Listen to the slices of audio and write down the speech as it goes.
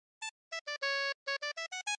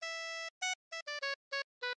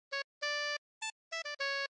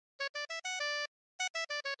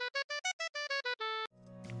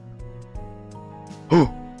Oh,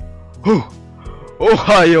 oh,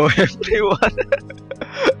 Ohio, everyone.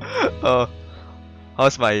 Oh,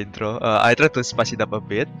 how's my intro? I tried to spice it up a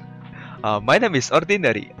bit. My name is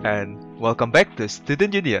Ordinary, and welcome back to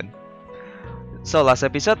Student Union. So last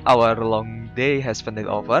episode, our long day has finally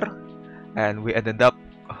over, and we ended up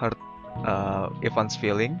hurt. Ivan's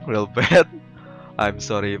feeling real bad. I'm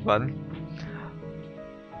sorry, Ivan.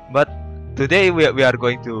 But today we are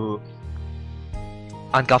going to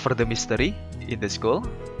uncover the mystery in the school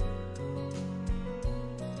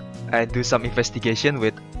and do some investigation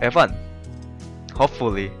with Evan.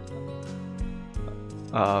 Hopefully.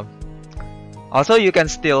 Uh, Also, you can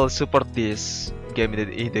still support this game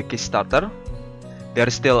in the Kickstarter.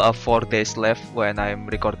 There's still 4 days left when I'm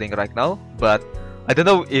recording right now, but I don't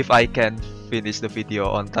know if I can finish the video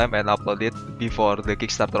on time and upload it before the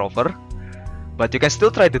Kickstarter over. But you can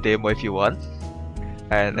still try the demo if you want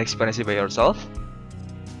and experience it by yourself.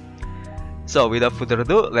 So without further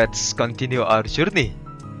ado, let's continue our journey.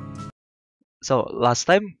 So last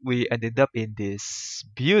time we ended up in this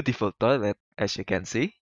beautiful toilet, as you can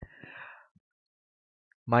see.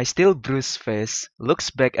 My still bruised face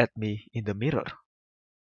looks back at me in the mirror.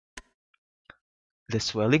 The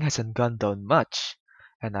swelling hasn't gone down much,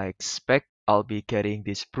 and I expect I'll be carrying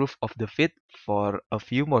this proof of the fit for a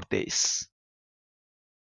few more days.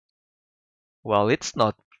 Well, it's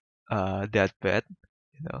not that bad,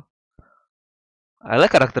 you know. I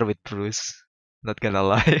like character with bruise, not gonna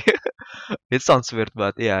lie. It sounds weird,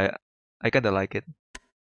 but yeah, I kinda like it.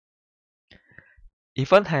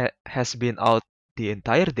 Ivan has been out the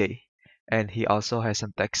entire day, and he also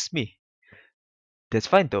hasn't texted me. That's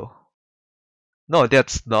fine though. No,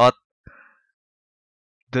 that's not.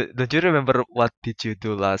 Don't you remember what did you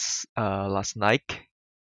do last night,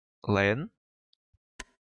 Len?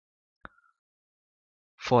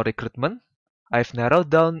 For recruitment, I've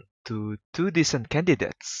narrowed down to 2 decent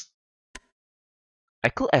candidates. I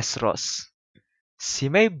could ask Ross. She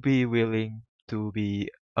may be willing to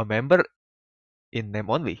be a member in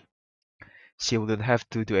name only. She wouldn't have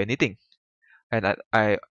to do anything, and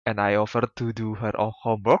I offer to do her own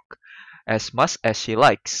homework as much as she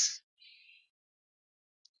likes.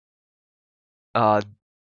 Uh,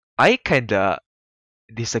 I kinda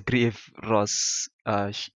disagree if Ross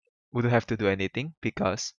wouldn't have to do anything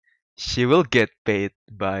because she will get paid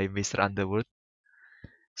by Mr. Underwood.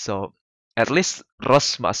 So at least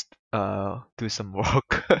Ross must do some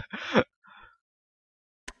work.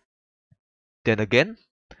 Then again,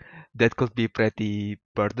 that could be pretty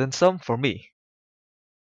burdensome for me.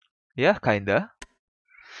 Yeah, kinda.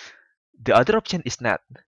 The other option is Nat.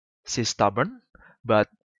 She's stubborn, but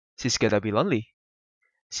she's gonna be lonely.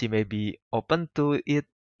 She may be open to it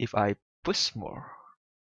if I push more.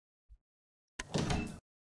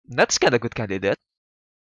 Nat's kinda good candidate,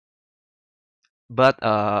 but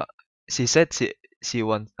she said she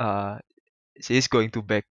wants she is going to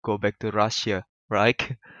go back to Russia, right?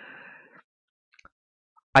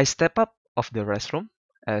 I step up of the restroom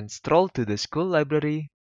and stroll to the school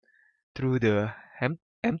library through the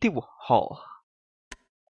empty hall.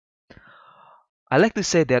 I like to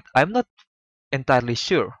say that I'm not entirely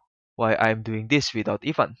sure why I'm doing this without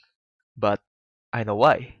Ivan, but I know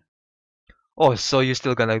why. Oh, so you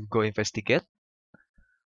still gonna go investigate?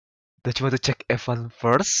 Don't you want to check Evan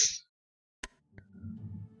first?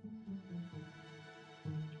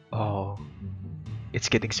 Oh, it's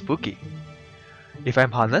getting spooky. If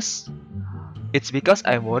I'm honest, it's because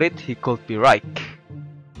I'm worried he could be right.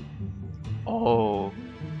 Oh,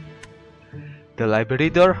 the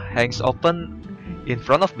library door hangs open in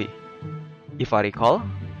front of me. If I recall,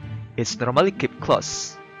 it's normally kept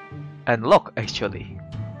closed and locked actually.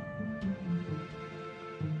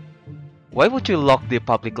 Why would you lock the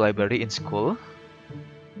public library in school?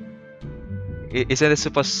 Isn't it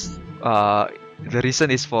supposed the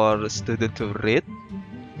reason is for students to read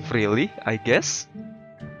freely, I guess?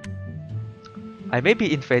 I may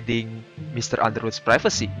be invading Mr. Underwood's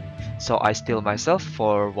privacy, so I steal myself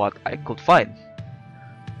for what I could find.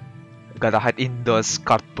 Gotta hide in those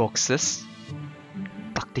card boxes.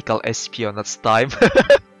 Tactical espionage time.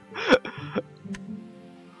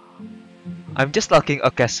 I'm just taking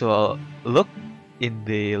a casual look in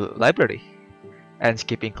the library and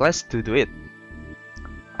skipping class to do it.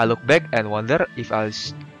 I look back and wonder if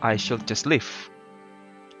I should just leave.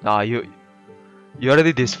 Nah, you're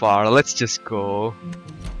already this far. Let's just go.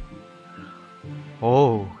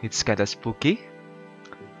 Oh, it's kinda spooky.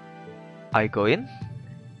 I go in.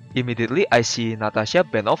 Immediately, I see Natasha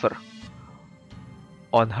bent over,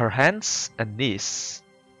 on her hands and knees,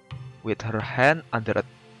 with her hand under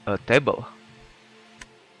a table.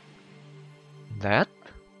 Nat?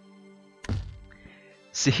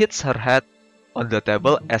 She hits her head on the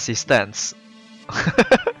table as she stands.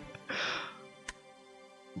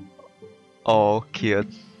 Oh,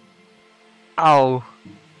 cute. Ow.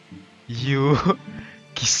 You.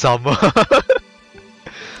 Kisama.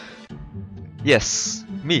 Yes,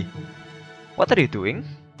 me. What are you doing?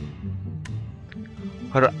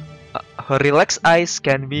 Her, her relaxed eyes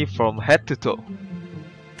scan me from head to toe.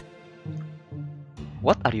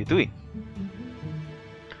 What are you doing?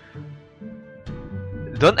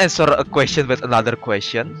 Don't answer a question with another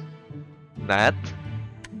question, Nat.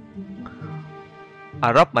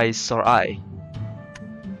 I rub my sore eye.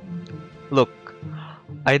 Look,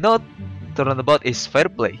 I know turnabout is fair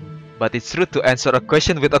play, but it's rude to answer a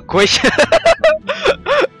question with a question.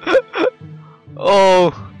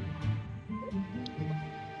 Oh,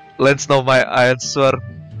 let's know my answer.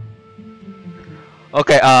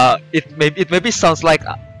 Okay, it maybe sounds like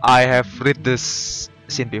I have read this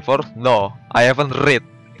scene before. No, I haven't read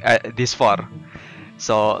this far.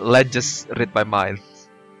 So let's just read my mind.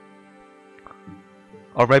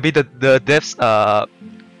 Or maybe the devs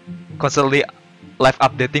constantly live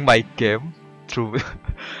updating my game through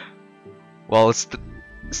while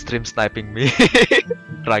stream sniping me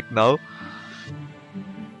right now.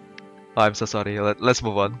 Oh, I'm so sorry. Let's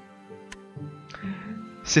move on.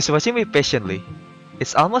 She's watching me patiently.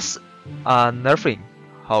 It's almost unnerving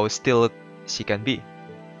how still she can be.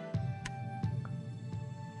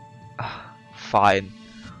 Fine.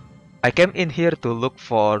 I came in here to look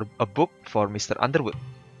for a book for Mr. Underwood.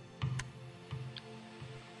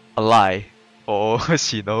 A lie. Oh,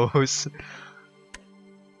 she knows.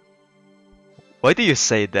 Why do you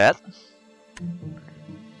say that?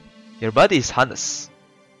 Your body is honest.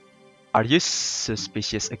 Are you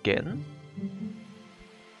suspicious again?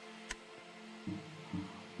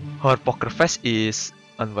 Her poker face is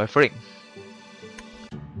unwavering.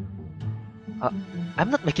 I'm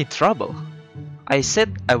not making trouble. I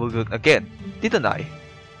said I will do it again, didn't I?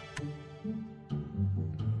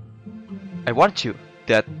 I warned you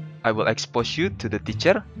that I will expose you to the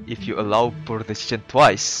teacher if you allow poor decision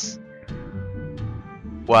twice.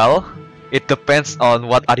 Well, it depends on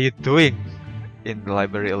what are you doing in the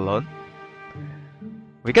library alone.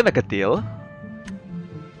 We can make a deal.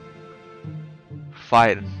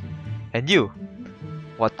 Fine. And you?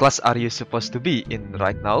 What class are you supposed to be in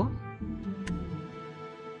right now?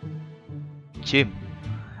 Gym.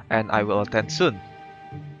 And I will attend soon.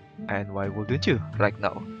 And why wouldn't you right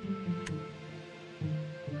now?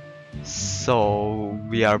 So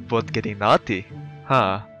we are both getting naughty.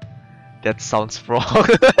 Huh. That sounds wrong.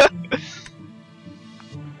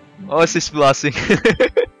 Oh, she's blushing.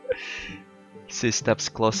 She steps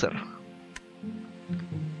closer.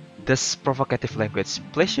 Does provocative language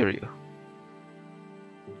pleasure you?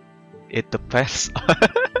 It depends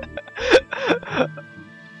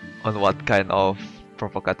on what kind of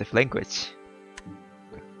provocative language.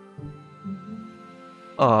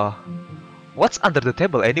 What's under the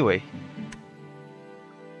table anyway?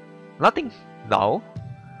 Nothing now.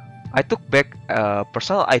 I took back a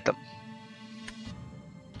personal item.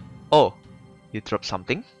 Oh, you dropped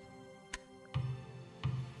something?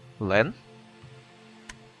 Len?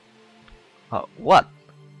 What?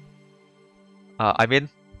 I mean,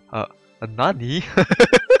 Nani?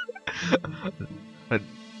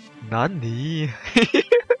 Nani?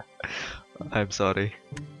 I'm sorry.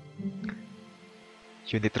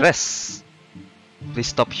 You need rest. Please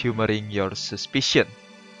stop humoring your suspicion.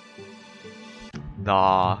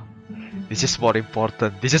 Nah, this is more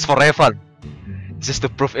important. This is for Evan. This is to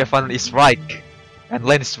prove Evan is right and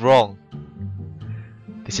Len is wrong.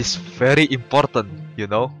 This is very important, you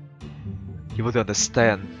know? You would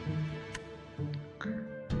understand.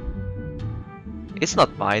 It's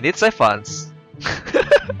not mine, it's Evan's.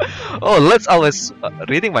 Oh, Len's always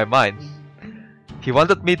reading my mind. He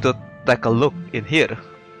wanted me to take a look in here.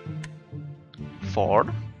 For?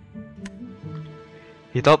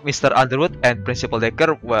 He thought Mr. Underwood and Principal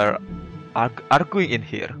Decker were arguing in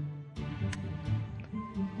here.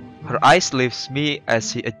 Her eyes leaves me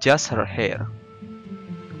as she adjusts her hair.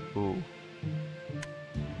 Ooh.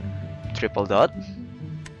 Triple dot.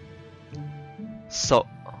 So,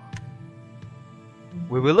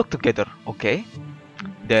 we will look together, okay?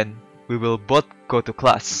 Then we will both go to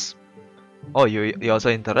class. Oh, you also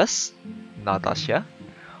interested, Natasha?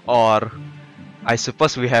 Or I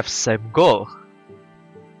suppose we have same goal.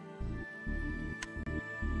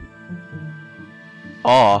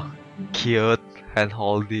 Oh, cute hand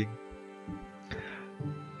holding.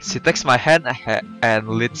 She takes my hand and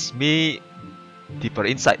leads me deeper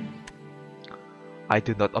inside. I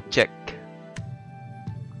do not object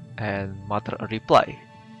and mutter a reply.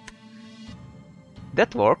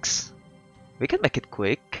 That works. We can make it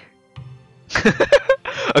quick.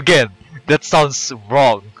 Again, that sounds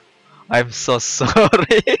wrong. I'm so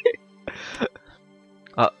sorry.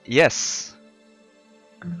 Yes.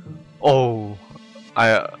 Oh,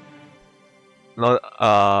 I no.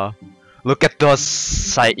 Look at those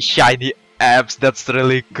shiny abs. That's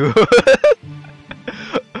really good.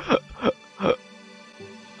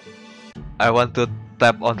 I want to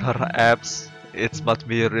tap on her abs. It must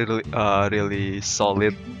be really, really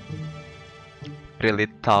solid, really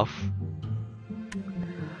tough.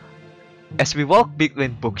 As we walk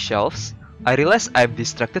between bookshelves, I realize I'm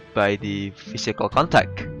distracted by the physical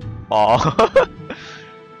contact. Oh.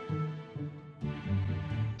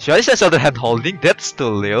 Should I sense other hand holding? That's too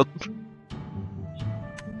late.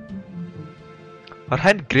 Her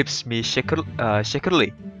hand grips me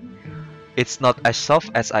shakily. It's not as soft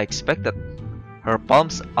as I expected. Her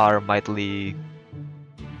palms are mildly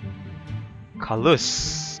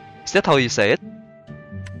callous. Is that how you say it?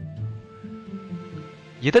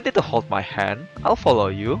 You don't need to hold my hand. I'll follow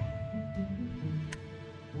you.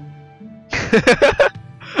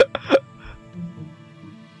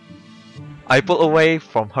 I pull away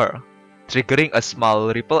from her, triggering a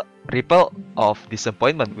small ripple of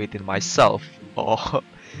disappointment within myself. Oh,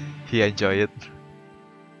 he enjoyed it.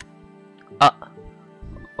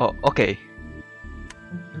 Oh, okay.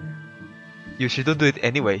 You shouldn't do it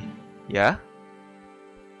anyway, yeah?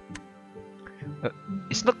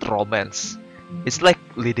 It's not romance. It's like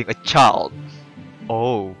leading a child.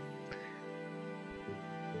 Oh.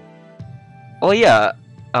 Oh yeah.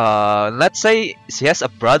 Let's say she has a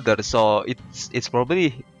brother, so it's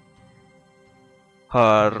probably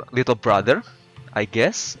her little brother, I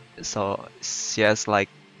guess. So she has like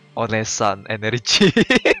Onee-san energy.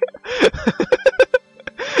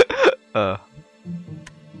 uh,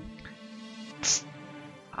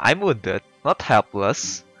 I'm wounded, not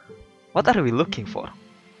helpless. What are we looking for?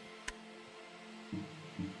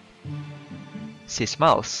 She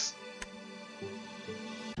smiles.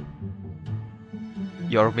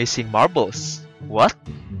 You're missing marbles. What?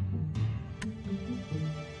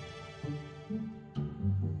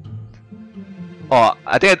 Oh,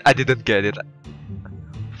 I think I didn't get it.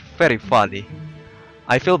 Very funny.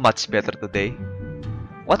 I feel much better today.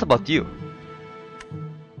 What about you?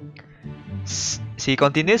 She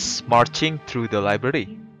continues marching through the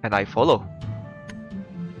library, and I follow.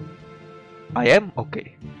 I am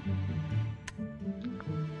okay.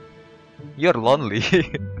 You're lonely.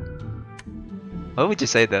 Why would you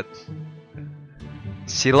say that?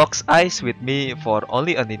 She locks eyes with me for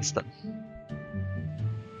only an instant.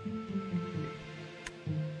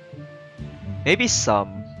 Maybe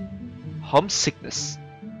some homesickness.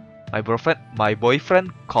 My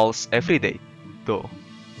boyfriend calls every day, though.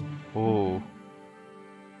 Oh.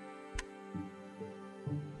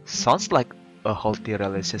 Sounds like a healthy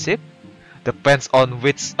relationship. Depends on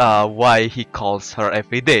which why he calls her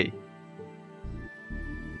every day.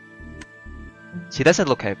 She doesn't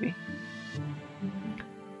look happy.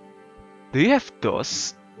 Do you have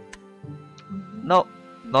those? No,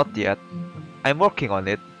 not yet. I'm working on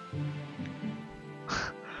it.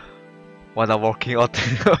 Wanna working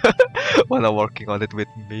on it with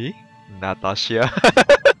me, Natasha?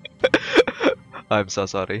 I'm so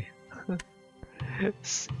sorry.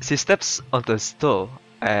 She steps onto a stool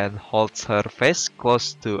and holds her face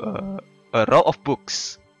close to a row of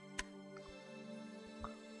books.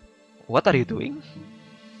 What are you doing?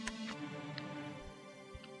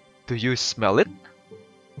 Do you smell it?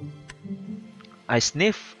 I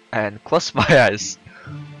sniff and close my eyes.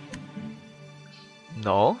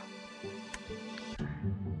 No.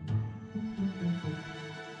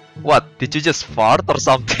 What? Did you just fart or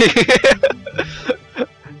something?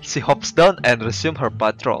 She hops down and resumes her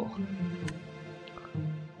patrol.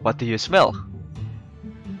 What do you smell?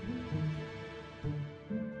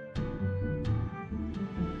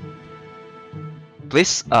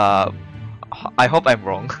 Please, I hope I'm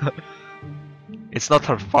wrong. It's not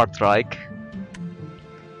her fart, right?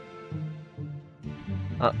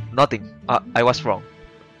 Nothing. I was wrong.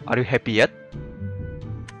 Are you happy yet?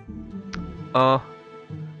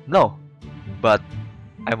 No. But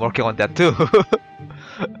I'm working on that too.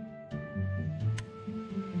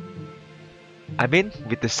 I mean,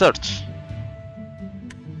 with the search.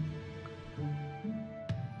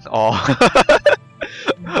 Oh.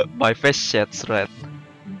 My face shades red.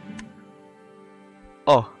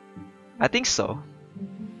 Oh, I think so.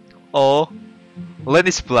 Oh, Len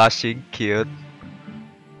is blushing, cute.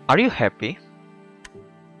 Are you happy?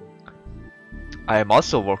 I am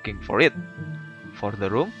also working for it. For the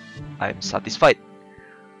room, I am satisfied.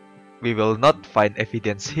 We will not find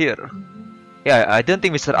evidence here. Yeah, I don't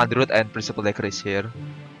think Mr. Underwood and Principal Decker is here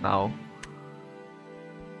now.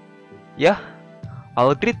 Yeah,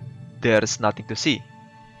 I'll agree there's nothing to see.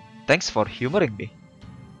 Thanks for humoring me.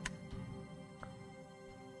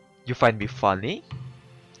 You find me funny?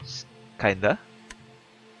 Kinda.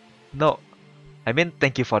 No, I mean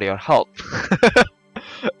thank you for your help.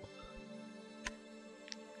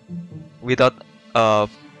 Without a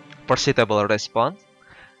perceptible response,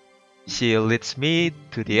 she leads me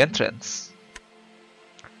to the entrance.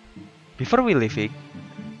 Before we leaving,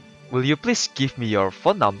 will you please give me your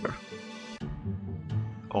phone number?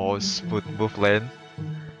 Oh, smooth move, Len.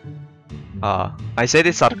 I said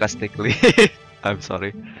it sarcastically. I'm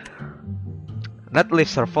sorry. Nat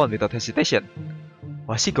leaves her phone without hesitation.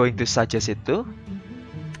 Was he going to suggest it too?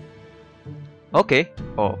 Okay.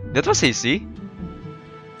 Oh, that was easy.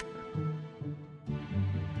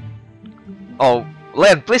 Oh,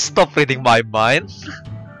 Len, please stop reading my mind.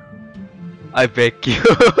 I beg you.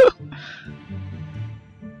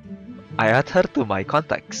 I add her to my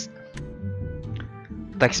contacts.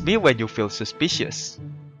 Text me when you feel suspicious.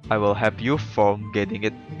 I will help you from getting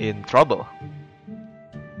it in trouble.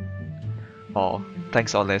 Oh,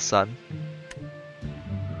 thanks, Onee-san.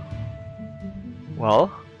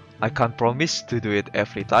 Well, I can't promise to do it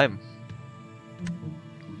every time.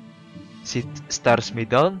 She stares me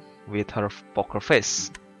down with her poker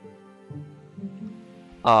face.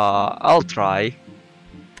 I'll try.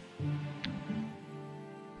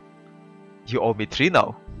 You owe me 3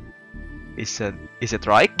 now. Is it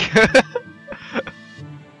right?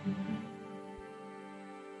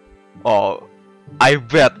 Oh, I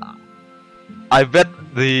bet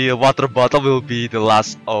the water bottle will be the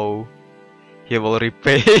last owe he will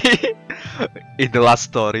repay in the last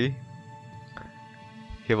story.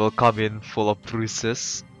 He will come in full of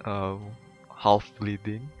bruises, half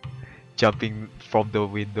bleeding, jumping from the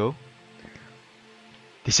window.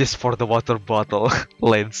 This is for the water bottle,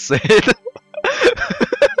 Len said.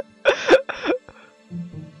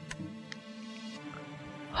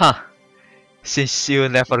 Huh. Since you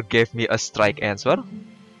never gave me a straight answer,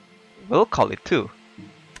 we'll call it 2.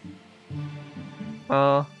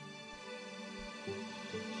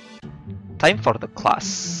 Time for the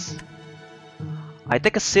class. I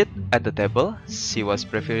take a seat at the table she was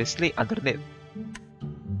previously underneath.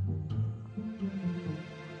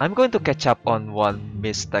 I'm going to catch up on one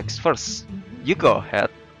mistake first. You go ahead.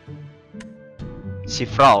 She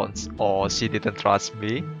frowns. Oh, she didn't trust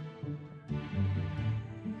me.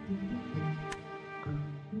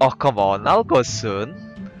 Oh, come on, I'll go soon.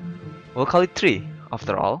 We'll call it 3,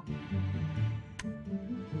 after all.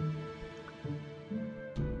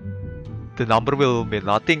 The number will mean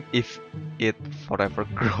nothing if it forever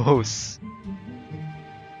grows.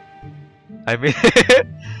 I mean,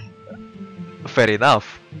 fair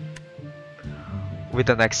enough. With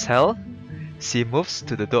an exhale, she moves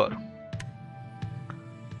to the door.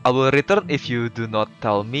 I will return if you do not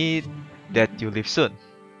tell me that you leave soon.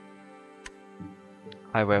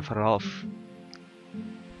 I wave her off.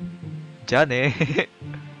 Jane.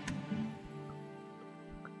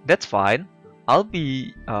 That's fine.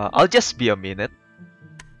 I'll just be a minute.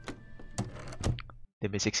 The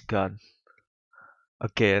music's gone.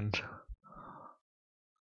 Again.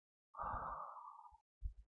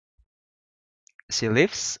 She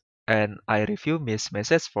leaves, and I review Miss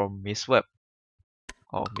message from Miss Webb.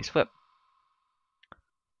 Oh, Miss Webb.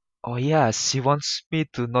 Oh yeah, she wants me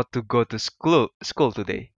to not to go to school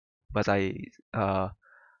today, but I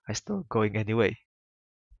still going anyway.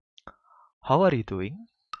 How are you doing?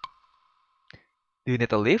 Do you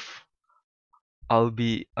need a lift? I'll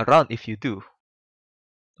be around if you do.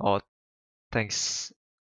 Oh, thanks,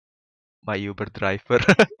 my Uber driver.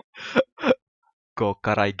 Go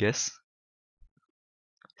car, I guess.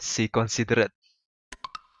 She considerate.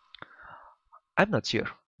 I'm not sure,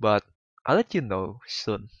 but I'll let you know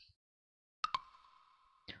soon.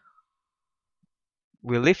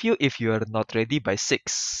 We'll leave you if you are not ready by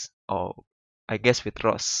 6. Oh, I guess with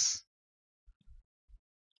Ross.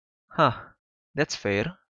 Huh, that's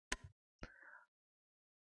fair.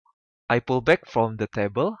 I pull back from the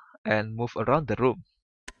table and move around the room.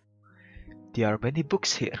 There are many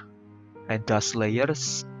books here, and dust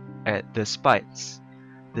layers at the spines.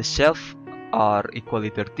 The shelves are equally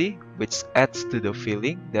dirty, which adds to the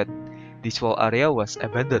feeling that this whole area was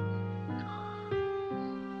abandoned.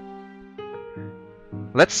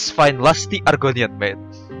 Let's find lusty Argonian maid.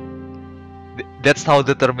 That's how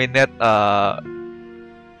determine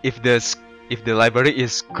if the library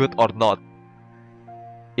is good or not.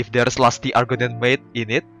 If there's lusty Argonian maid in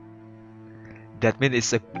it, that means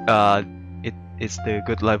it's the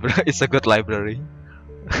good library. It's a good library.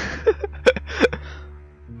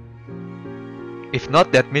 If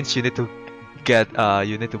not, that means you need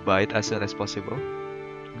to buy it as soon as possible.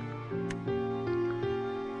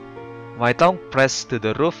 My tongue pressed to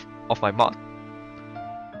the roof of my mouth.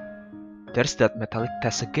 There's that metallic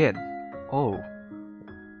taste again. Oh.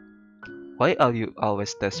 Why are you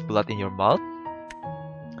always taste blood in your mouth?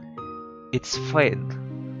 It's faint,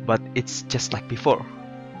 but it's just like before.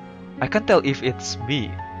 I can't tell if it's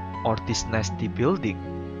me or this nasty building.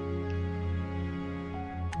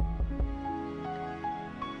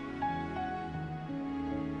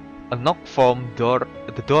 A knock from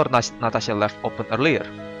the door Natasha left open earlier.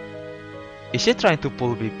 Is she trying to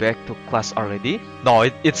pull me back to class already? No,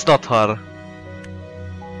 it's not her.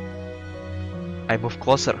 I move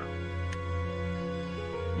closer.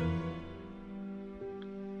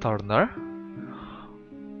 Turner?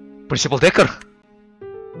 Principal Decker!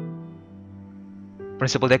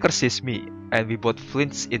 Principal Decker sees me, and we both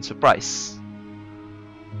flinch in surprise.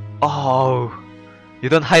 Oh, you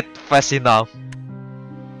don't hide fast enough.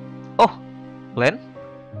 Oh, Len?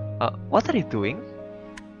 What are you doing?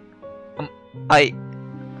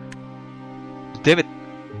 Damn it,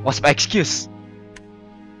 what's my excuse?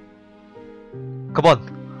 Come on.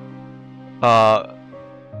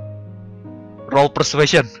 Roll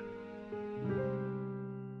persuasion.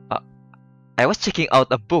 I was checking out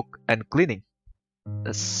a book and cleaning.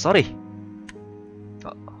 Sorry.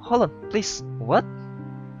 Hold on, please. What?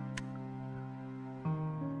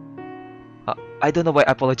 I don't know why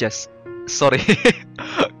I apologize. Sorry.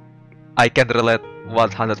 I can relate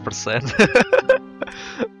 100%.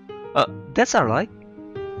 That's alright.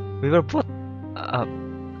 We were both...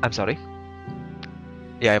 I'm sorry.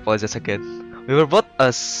 Yeah, I apologize again. We were both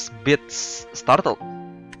a bit startled.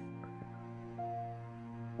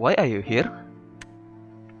 Why are you here?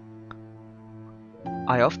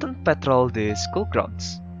 I often patrol the school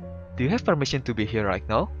grounds. Do you have permission to be here right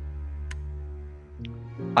now?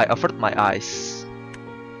 I averted my eyes.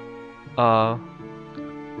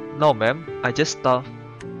 No ma'am, I just thought...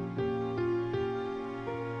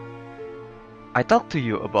 I talked to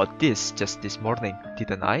you about this just this morning,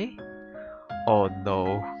 didn't I? Oh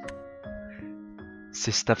no.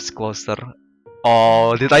 She steps closer.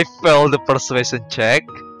 Oh, did I fail the persuasion check?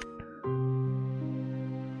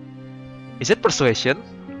 Is it persuasion?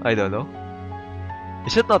 I don't know. You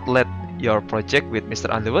should not let your project with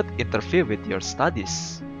Mr. Underwood interfere with your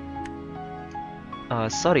studies.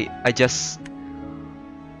 Sorry, I just...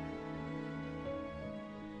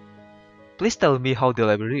 Please tell me how the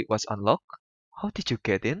library was unlocked. How did you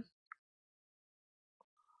get in?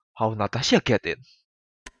 How Natasha get in?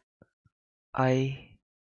 A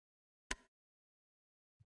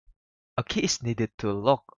key is needed to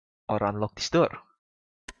lock or unlock this door.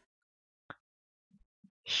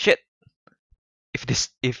 Shit!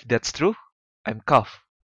 If that's true, I'm cuffed.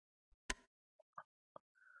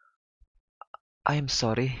 I am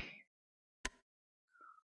sorry.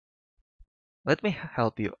 Let me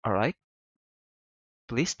help you, alright?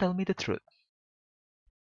 Please tell me the truth.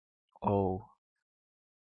 Oh.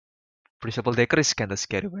 Principal Decker is kinda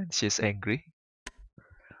scary when she's angry.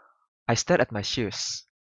 I stare at my shoes.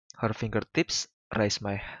 Her fingertips raise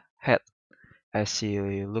my head as she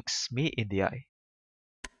looks me in the eye.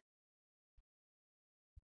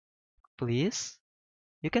 Please?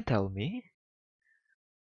 You can tell me?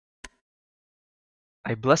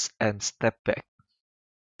 I blush and step back.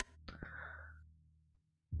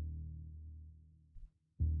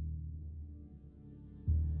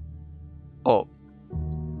 Oh.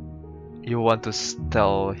 You want to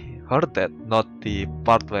tell her that, not the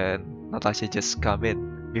part when Natasha just come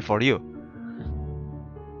in before you.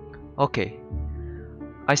 Okay.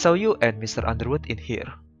 I saw you and Mr. Underwood in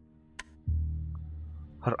here.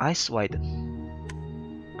 Her eyes widen.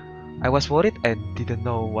 I was worried and didn't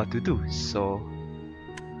know what to do, so...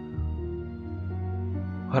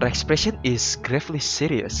 Her expression is gravely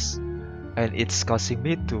serious, and it's causing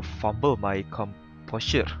me to fumble my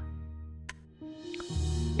composure.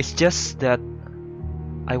 It's just that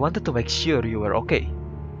I wanted to make sure you were okay.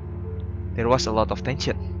 There was a lot of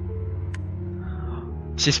tension.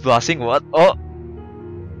 She's blushing. What? Oh!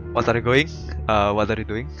 What are you going? What are you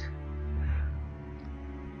doing?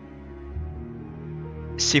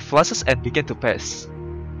 She flushes and begins to pace.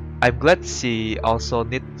 I'm glad she also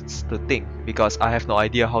needs to think, because I have no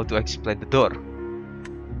idea how to explain the door.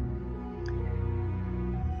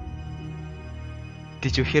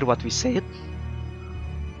 Did you hear what we said?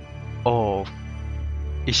 Oh,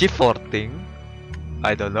 is she flirting?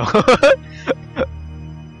 I don't know.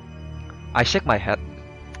 I shake my head.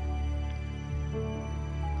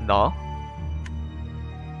 No.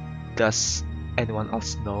 Does anyone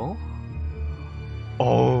else know?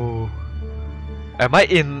 Oh. Am I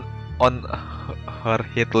in on her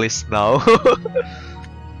hit list now?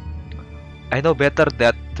 I know better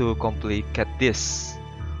that to complicate this.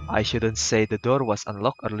 I shouldn't say the door was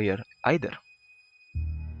unlocked earlier either.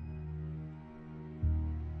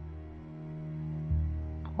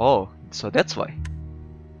 Oh, so that's why.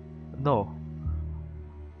 No,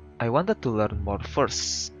 I wanted to learn more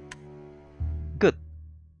first. Good.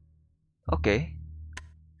 Okay.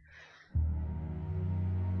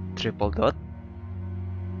 Triple dot.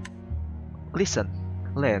 Listen,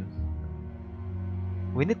 Len.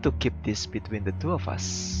 We need to keep this between the two of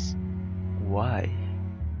us. Why?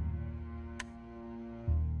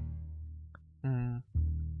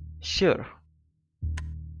 Sure.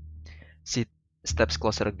 She steps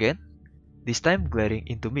closer again, this time glaring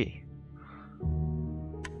into me.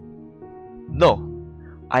 No,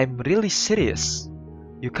 I'm really serious.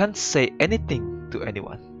 You can't say anything to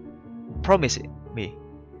anyone. Promise it, me.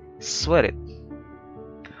 Swear it.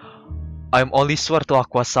 I'm only swear to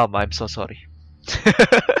Aquasama, I'm so sorry.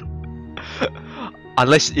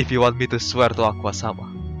 Unless if you want me to swear to Aquasama.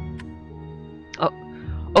 Oh,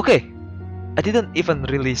 okay. I didn't even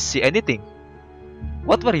really see anything.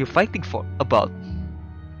 What were you fighting for? About?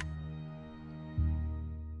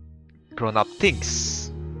 Grown-up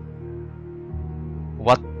things.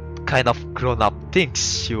 What kind of grown-up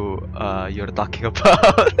things you're talking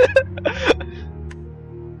about?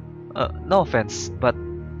 No offense, but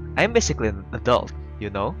I'm basically an adult, you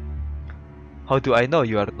know? How do I know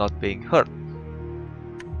you are not being hurt?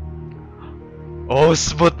 Oh,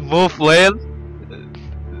 smooth move, Lane!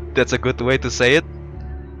 That's a good way to say it.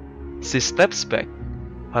 She steps back,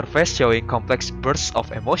 her face showing complex bursts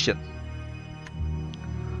of emotion.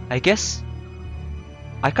 I guess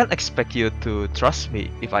I can't expect you to trust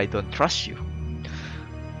me if I don't trust you.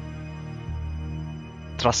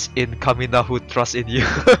 Trust in Kamina who trusts in you.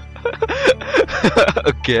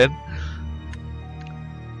 Again.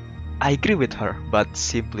 I agree with her, but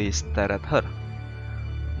simply stare at her.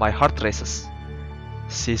 My heart races.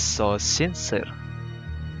 She's so sincere.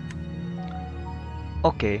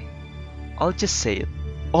 Okay, I'll just say it.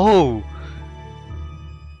 Oh!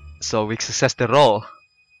 So we success the role.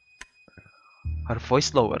 Her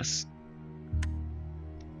voice lowers.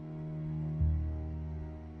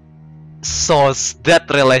 So that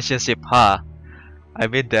relationship, huh? I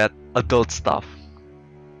mean that adult stuff.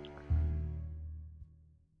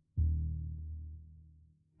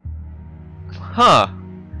 Huh?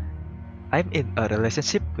 I'm in a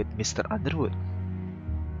relationship with Mr. Underwood.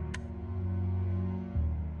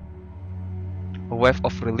 A wave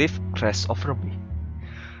of relief crashed over me.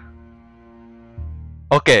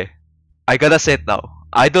 Okay, I gotta say it now.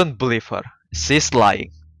 I don't believe her. She's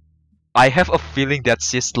lying. I have a feeling that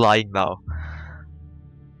she's lying now.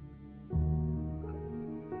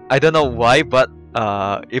 I don't know why, but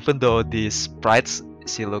even though these sprites,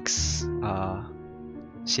 she looks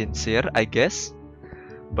sincere, I guess.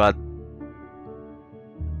 But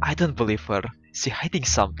I don't believe her. She's hiding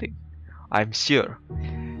something. I'm sure.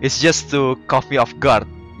 It's just to caught me off guard,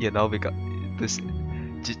 you know, because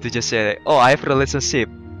to just say, oh, I have a relationship.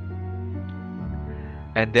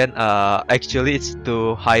 And then actually it's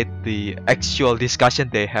to hide the actual discussion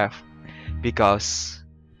they have, because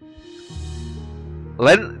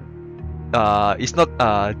Len is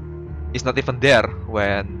not even there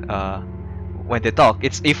when they talk.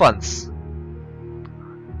 It's Evans.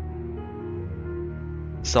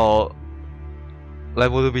 So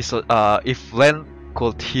Len will be so if Len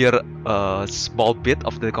could hear a small bit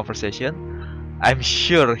of the conversation, I'm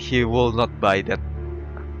sure he will not buy that.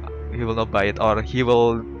 He will not buy it, or he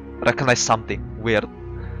will recognize something weird.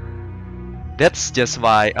 That's just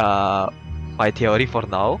my my theory for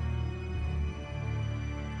now.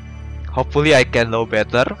 Hopefully I can know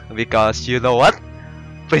better, because you know what?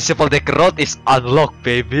 Principal Decker Road is unlocked,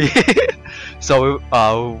 baby. So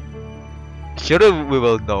sure we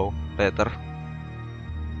will know better.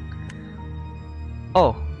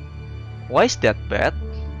 Oh, why is that bad?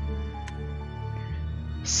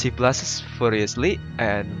 She blushes furiously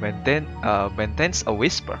and maintains a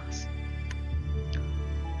whisper.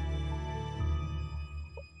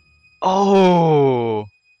 Oh,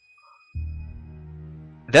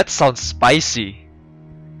 that sounds spicy.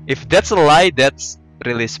 If that's a lie, that's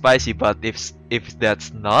really spicy. But if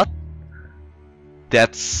that's not,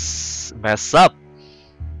 that's messed up.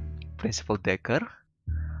 Principal Decker,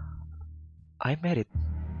 I'm married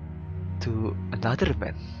to another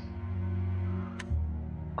man.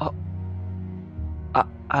 Oh,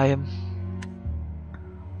 I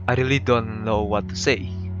really don't know what to say.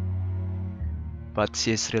 But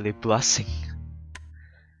she's really blushing.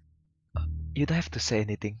 You don't have to say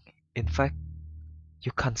anything. In fact,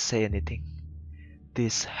 You can't say anything.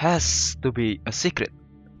 This has to be a secret.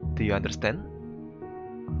 Do you understand?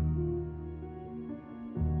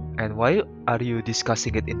 And why are you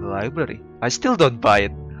discussing it in the library? I still don't buy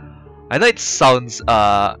it. I know it sounds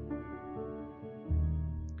like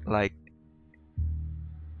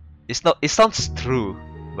it's not. It sounds true,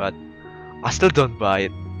 but I still don't buy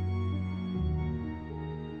it.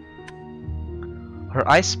 Her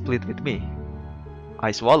eyes split with me.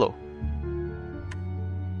 I swallow.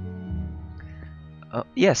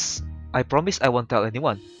 Yes, I promise I won't tell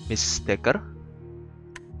anyone, Miss Decker.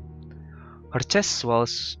 Her chest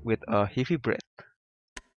swells with a heavy breath.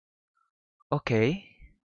 Okay,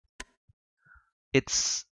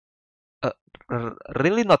 it's uh,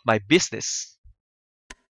 really not my business.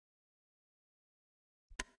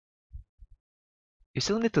 You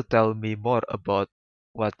still need to tell me more about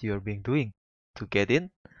what you're being doing to get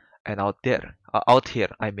in and out there. Out here,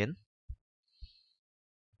 I mean.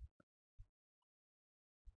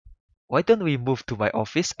 Why don't we move to my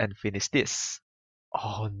office and finish this?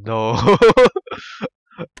 Oh no.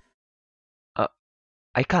 uh,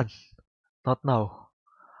 I can't. Not now.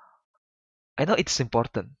 I know it's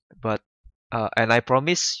important, but and I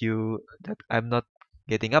promise you that I'm not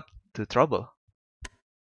getting up to trouble.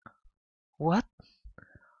 What?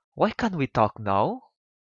 Why can't we talk now?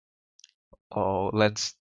 Oh,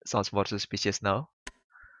 Lens sounds more suspicious now.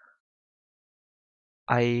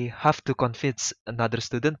 I have to convince another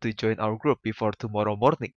student to join our group before tomorrow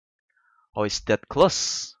morning. Oh, is that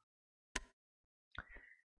close?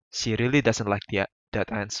 She really doesn't like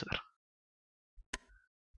that answer.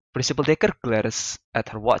 Principal Decker glares at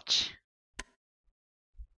her watch.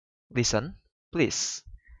 Listen, please.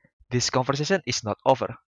 This conversation is not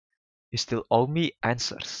over. You still owe me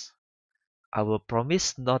answers. I will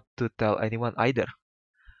promise not to tell anyone either.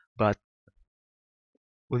 But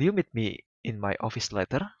will you meet me in my office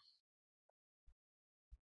later?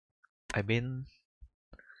 I mean,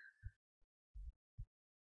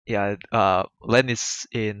 yeah, Len is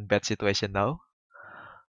in bad situation now.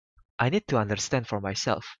 I need to understand for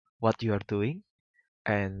myself what you are doing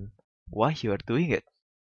and why you are doing it.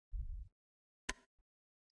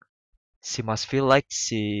 She must feel like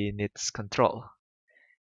she needs control.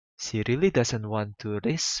 She really doesn't want to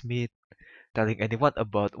risk me telling anyone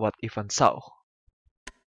about what Ivan saw.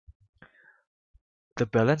 The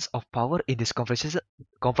balance of power in this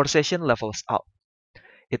conversation levels out.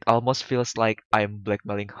 It almost feels like I'm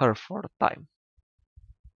blackmailing her for time.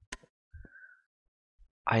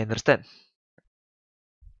 I understand.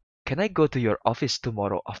 Can I go to your office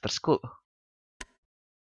tomorrow after school?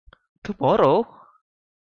 Tomorrow?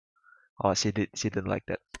 Oh, she didn't like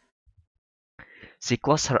that. She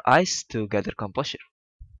closed her eyes to gather composure.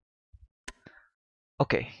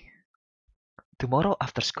 Okay, tomorrow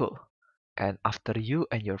after school, and after you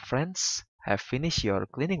and your friends have finished your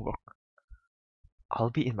cleaning work,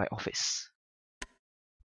 I'll be in my office.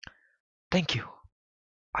 Thank you.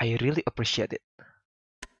 I really appreciate it.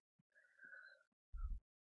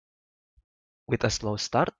 With a slow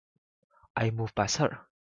start, I move past her.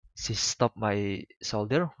 She stopped my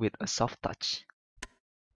shoulder with a soft touch.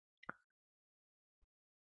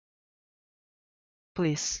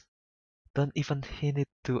 Please, don't even hint it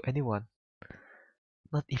to anyone,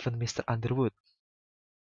 not even Mr. Underwood.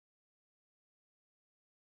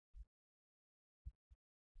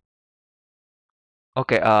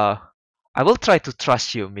 Okay, I will try to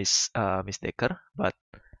trust you, Miss Decker, but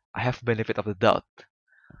I have benefit of the doubt.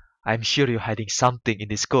 I'm sure you're hiding something in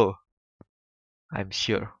this school. I'm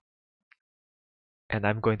sure, and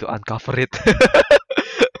I'm going to uncover it.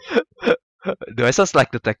 Do I sound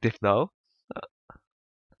like detective now?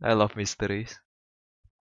 I love mysteries.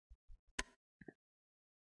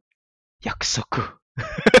 Yaksoku.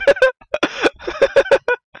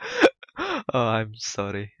 Oh, I'm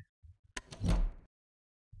sorry.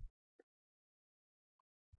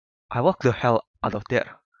 I walk the hell out of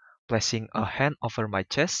there, placing a hand over my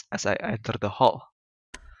chest as I enter the hall.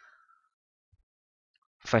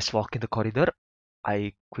 Fast walk in the corridor,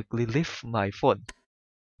 I quickly leave my phone.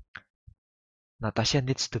 Natasha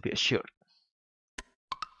needs to be assured.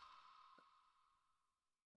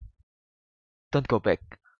 Don't go back.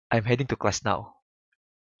 I'm heading to class now.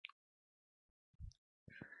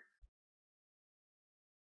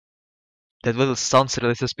 That will sounds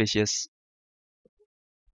really suspicious.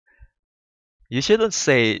 You shouldn't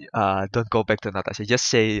say don't go back to Natasha. Just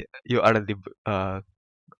say you are uh,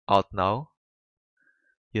 out now.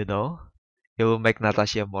 You know, it will make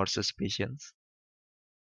Natasha more suspicious.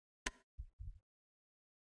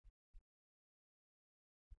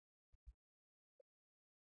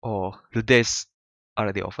 Oh, the day's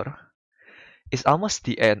already over. It's almost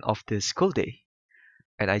the end of the school day,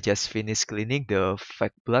 and I just finished cleaning the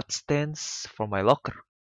fake blood stains from my locker.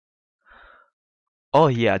 Oh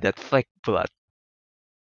yeah, that fake blood.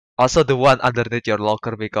 Also the one underneath your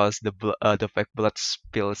locker because the fake blood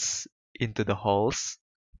spills into the holes.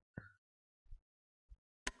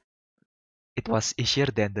 It was easier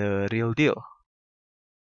than the real deal.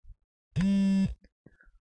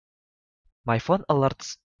 My phone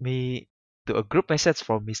alerts me to a group message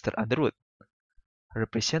from Mr. Underwood.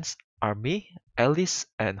 Represents are me, Alice,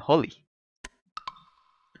 and Holly.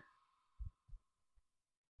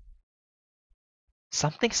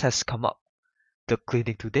 Something has come up. The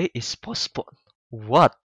cleaning today is postponed.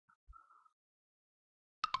 What?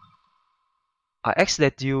 I asked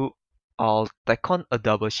that you all take on a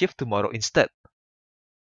double shift tomorrow instead.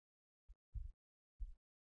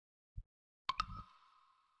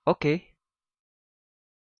 Okay.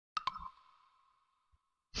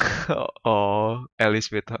 Oh,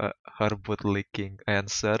 Alice with her boot-licking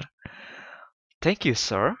answer. Thank you,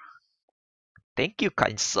 sir. Thank you,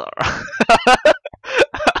 kind sir.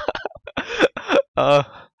 uh,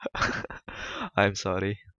 I'm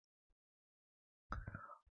sorry.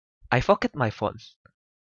 I forget my phone.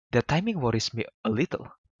 The timing worries me a little,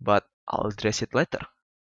 but I'll address it later.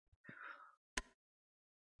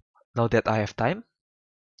 Now that I have time,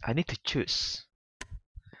 I need to choose.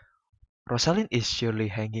 Rosalind is surely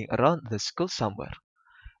hanging around the school somewhere,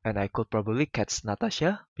 and I could probably catch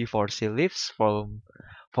Natasha before she leaves for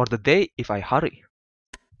the day if I hurry.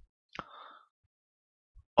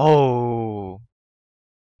 Oh,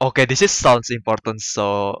 okay, this is sounds important,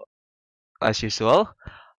 so as usual,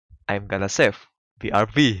 I'm gonna save.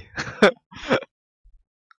 BRB.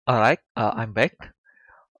 Alright, I'm back.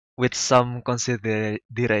 With some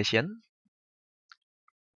consideration,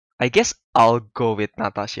 I guess I'll go with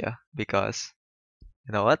Natasha because,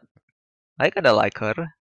 you know what? I kinda like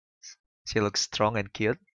her. She looks strong and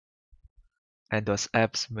cute. And those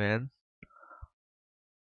abs, man,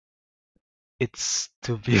 it's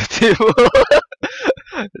too beautiful.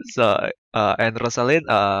 So, and Rosalind,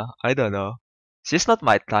 I don't know. She's not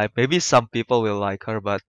my type. Maybe some people will like her,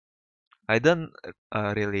 but I don't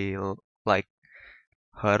really like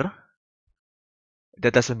her.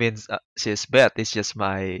 That doesn't mean she's bad. It's just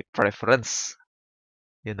my preference,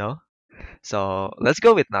 you know. So let's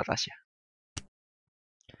go with Natasha.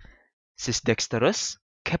 She's dexterous,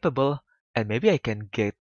 capable, and maybe I can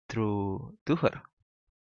get through to her.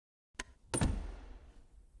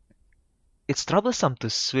 It's troublesome to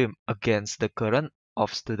swim against the current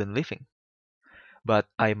of student living, but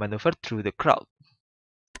I maneuvered through the crowd.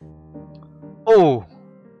 Oh,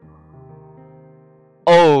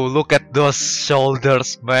 oh, look at those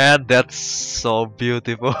shoulders, man. That's so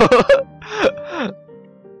beautiful.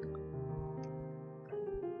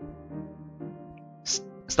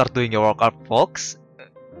 Start doing your workout, folks.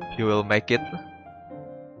 You will make it.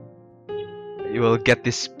 You will get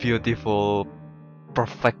this beautiful,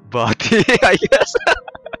 perfect body, I guess.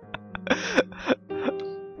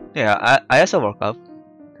 Yeah, I also work out.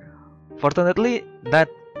 Fortunately, Nat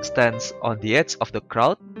stands on the edge of the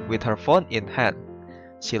crowd with her phone in hand.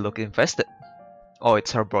 She looked invested. Oh,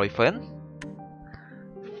 it's her boyfriend?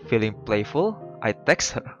 Feeling playful, I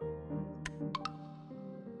text her.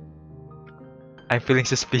 I'm feeling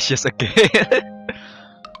suspicious again.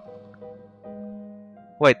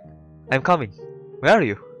 Wait, I'm coming. Where are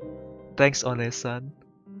you? Thanks, Onee-san.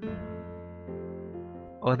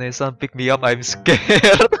 Onee-san, pick me up. I'm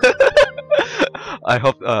scared. I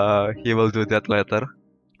hope he will do that later.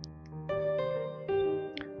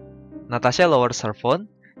 Natasha lowers her phone,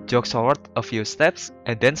 jogs forward a few steps,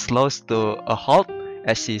 and then slows to a halt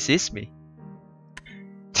as she sees me.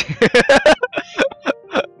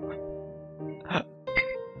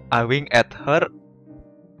 I wink at her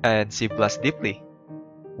and she blushes deeply.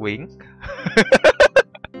 Wink?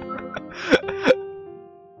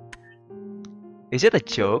 Is it a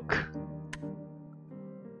joke?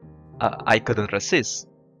 I couldn't resist.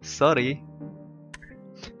 Sorry.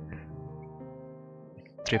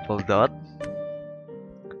 Triple dot.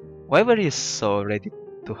 Why were you so ready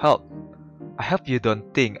to help? I hope you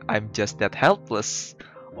don't think I'm just that helpless.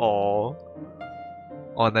 Oh,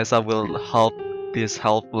 Onesa will help this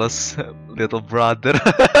helpless little brother.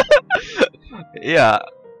 Yeah,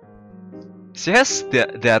 she has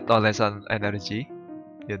that Onesa energy,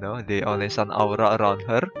 you know, the Onesa aura around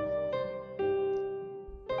her.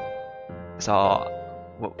 So,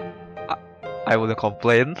 well, I wouldn't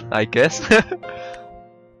complain, I guess.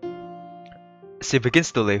 She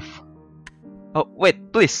begins to leave. Oh,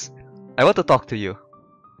 wait, please. I want to talk to you.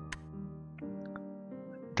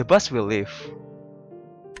 The bus will leave.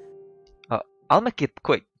 I'll make it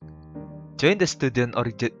quick. Join the student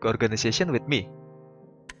organization with me.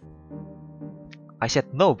 I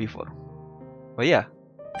said no before. Oh yeah.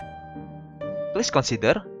 Please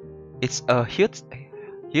consider. It's a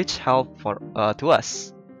huge help to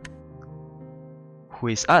us. Who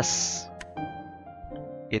is us?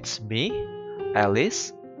 It's me,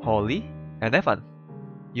 Alice, Holly, and Evan.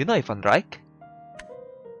 You know Evan, right?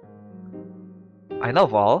 I know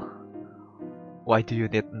Val. Why do you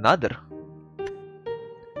need another?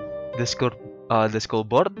 The school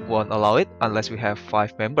board won't allow it unless we have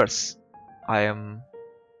 5 members.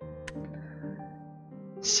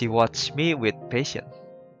 She watched me with patience.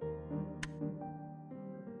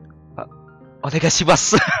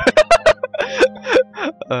 Onegashimasu.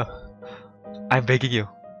 I'm begging you.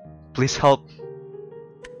 Please help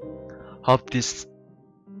this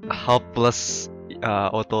helpless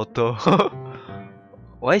Ototo.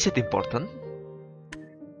 Why is it important?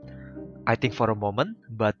 I think for a moment,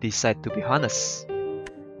 but decide to be honest.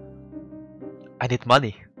 I need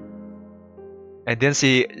money. And then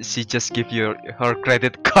she just give you her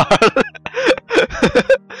credit card.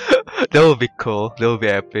 That will be cool. That will be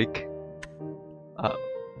epic.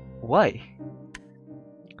 Why?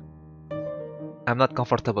 I'm not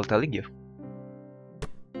comfortable telling you.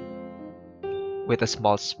 With a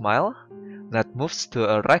small smile, Nat moves to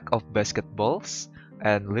a rack of basketballs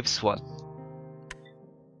and lifts one.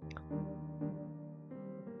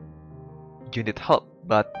 You need help,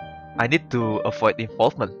 but I need to avoid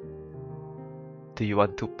involvement. Do you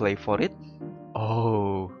want to play for it?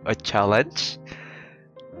 Oh, a challenge?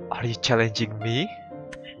 Are you challenging me?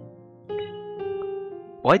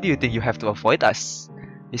 Why do you think you have to avoid us?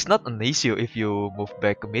 It's not an issue if you move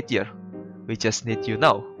back mid-year. We just need you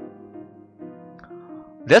now.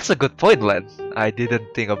 That's a good point, Len. I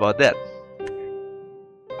didn't think about that.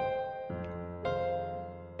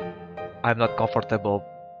 I'm not comfortable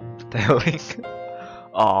telling.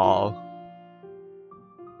 Oh.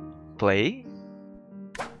 Play?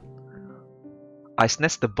 I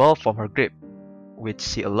snatch the ball from her grip, which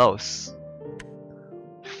she allows.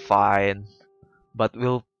 Fine, but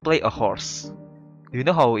we'll play a horse. Do you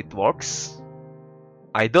know how it works?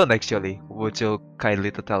 I don't actually. Would you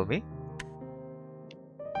kindly to tell me?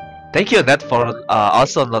 Thank you, Nat, for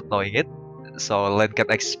also not knowing it. So Len can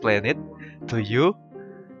explain it to you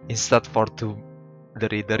instead for to the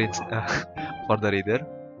reader. For the reader.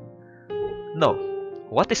 No.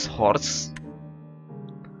 What is horse?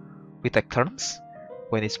 We take turns.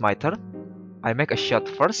 When it's my turn, I make a shot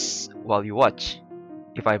first while you watch.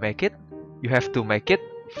 If I make it, you have to make it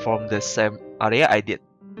from the same area I did.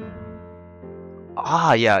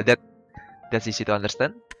 Ah, yeah, that's easy to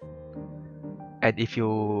understand. And if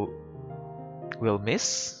you will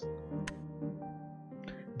miss,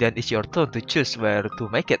 then it's your turn to choose where to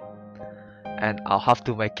make it. And I'll have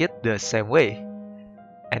to make it the same way.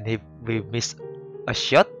 And if we miss a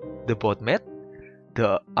shot the both made,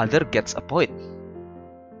 the other gets a point.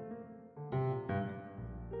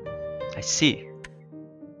 I see.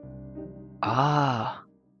 Ah,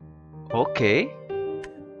 okay.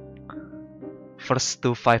 First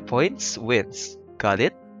to 5 points wins. Got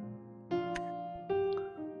it?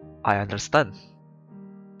 I understand.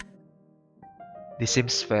 This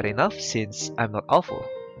seems fair enough since I'm not awful.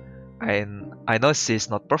 And I know she's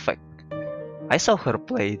not perfect. I saw her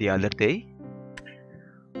play the other day.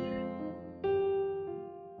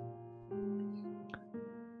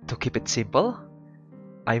 To keep it simple,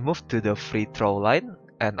 I move to the free throw line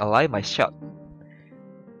and align my shot.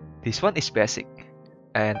 This one is basic,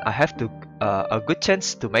 and I have a good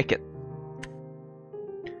chance to make it.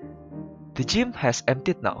 The gym has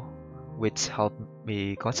emptied now, which helped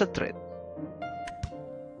me concentrate.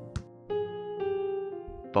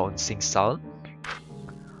 Bouncing sound.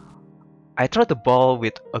 I throw the ball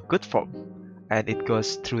with a good form, and it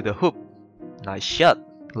goes through the hoop. Nice shot,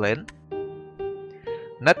 Len.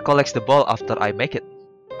 Nat collects the ball after I make it.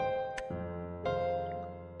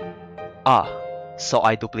 Ah, so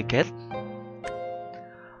I duplicate?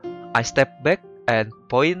 I step back and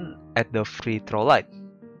point at the free throw line.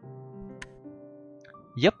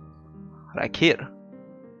 Yep, right here.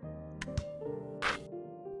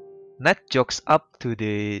 Nat jogs up to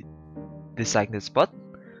the designated spot,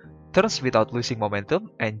 turns without losing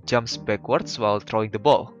momentum, and jumps backwards while throwing the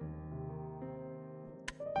ball.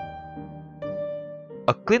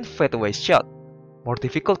 A clean fadeaway shot, more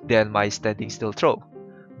difficult than my standing still throw,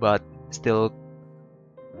 but still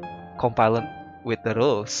compliant with the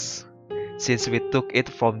rules, since we took it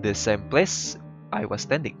from the same place I was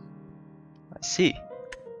standing. I see.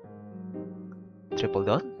 Triple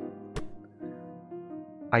down.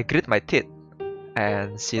 I grit my teeth.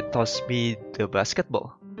 and she tossed me the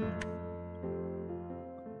basketball.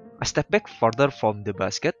 I step back further from the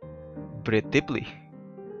basket, breathe deeply,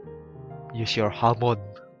 use your hormone,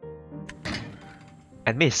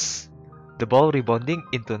 and miss. The ball rebounding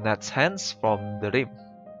into Nat's hands from the rim.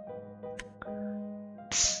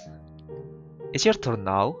 Psst. It's your turn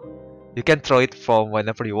now. You can throw it from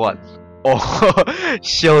whenever you want. Oh,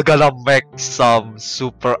 she'll gonna make some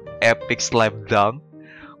super epic slam dunk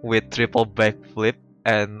with triple backflip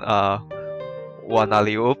and one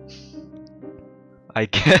alley oop, I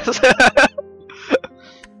guess.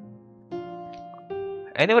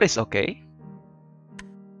 Anywhere is okay.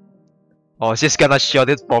 Oh, she's gonna shot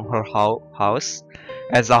it from her house,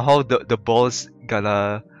 and somehow the ball's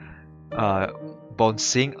gonna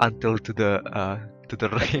bouncing until to the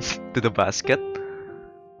ring, to the basket.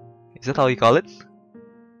 Is that how you call it?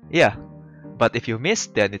 Yeah. But if you miss,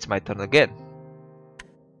 then it's my turn again.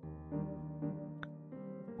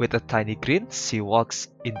 With a tiny grin, she walks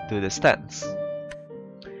into the stands.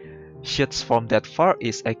 Shoots from that far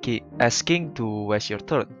is asking to waste your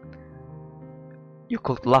turn. You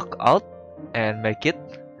could lock out and make it,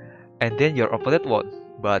 and then your opponent won,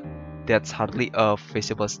 but that's hardly a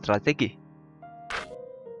feasible strategy.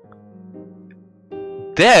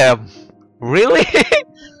 Damn! Really?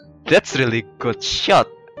 That's really good shot.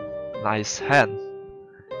 Nice hand.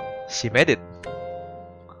 She made it.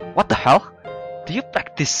 What the hell? Do you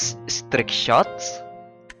practice trick shots?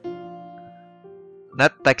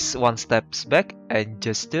 Nat takes one step back and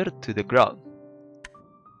gestures to the ground.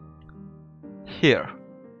 Here.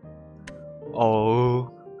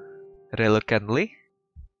 Oh, reluctantly.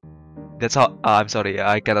 That's how. I'm sorry,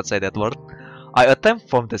 I cannot say that word. I attempt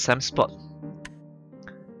from the same spot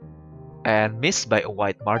and miss by a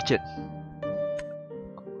wide margin.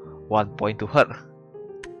 1 point to her.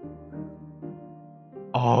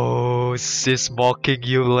 Oh, she's mocking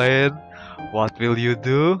you, Lane. What will you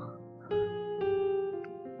do?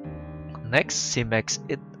 Next, she makes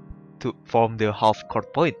it from the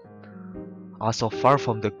half-court point. Also far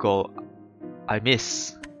from the goal, I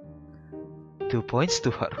miss. 2 points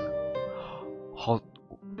to her. How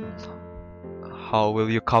will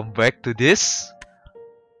you come back to this?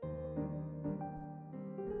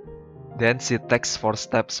 Then she takes 4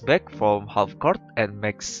 steps back from half court and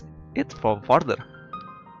makes it from further.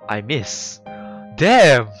 I miss.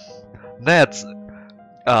 Damn! That's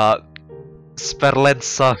Sperland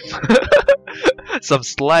some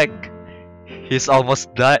slack. He's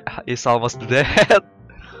almost dead.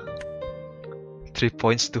 3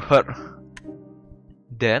 points to her.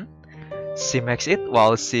 Then she makes it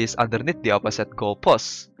while she's underneath the opposite goal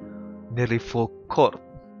post, nearly full court.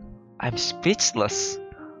 I'm speechless.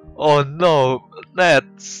 Oh no,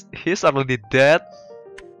 he's already dead.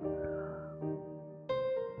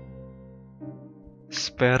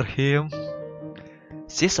 Spare him.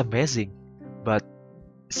 She's amazing, but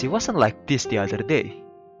she wasn't like this the other day.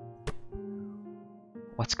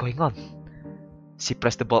 What's going on? She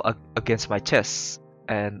pressed the ball against my chest,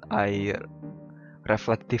 and I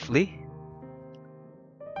reflexively,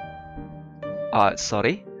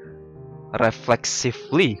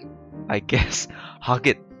 I guess, hug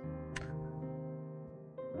it.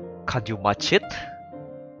 Can't you match it?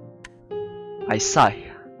 I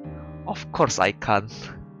sigh. Of course I can.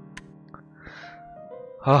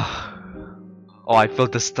 Oh, I feel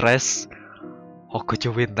the stress. How could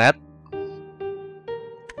you win that?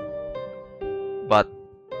 But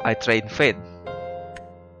I try in vain.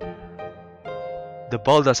 The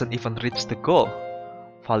ball doesn't even reach the goal,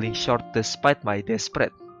 falling short despite my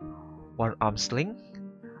desperate one arm sling.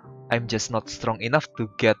 I'm just not strong enough to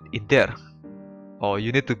get in there. Oh,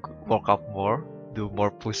 you need to work up more, do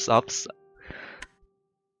more push-ups.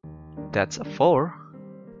 That's a 4.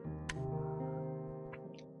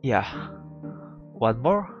 Yeah, one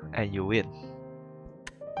more and you win.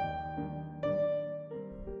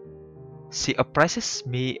 She appraises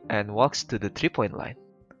me and walks to the 3-point line.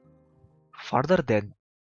 Farther than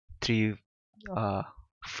 3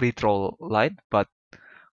 free throw line, but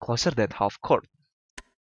closer than half court.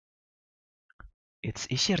 It's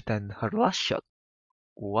easier than her last shot.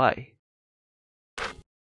 Why?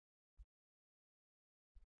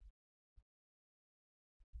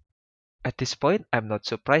 At this point, I'm not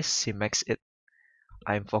surprised she makes it.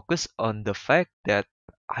 I'm focused on the fact that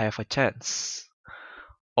I have a chance.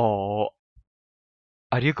 Oh,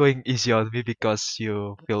 are you going easy on me because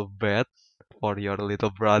you feel bad for your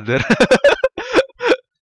little brother?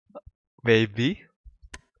 Maybe.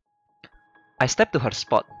 I step to her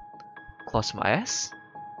spot, close my eyes,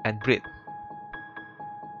 and breathe.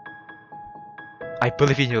 I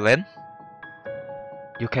believe in you, Len.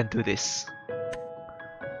 You can do this.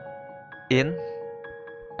 in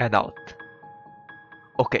and out.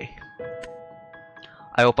 Okay.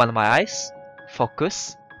 I open my eyes,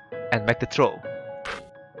 focus, and make the throw.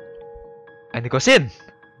 And it goes in!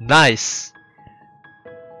 Nice!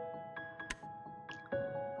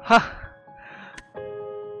 Huh.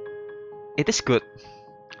 It is good.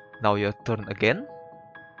 Now your turn again.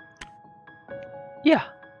 Yeah.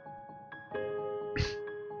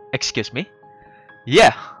 Excuse me?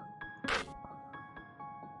 Yeah!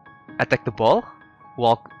 Attack the ball,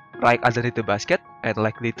 walk right underneath the basket, and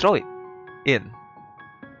likely throw it in.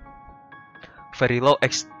 Very low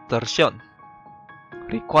exertion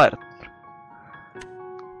required.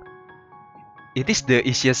 It is the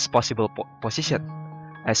easiest possible position,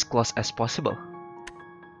 as close as possible.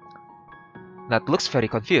 Nat looks very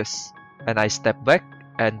confused, and I step back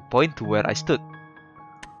and point to where I stood.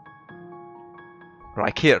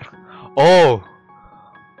 Right here. Oh!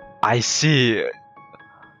 I see.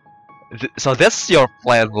 So that's your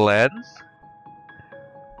plan, Len?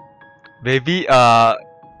 Maybe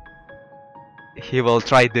he will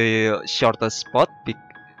try the shortest spot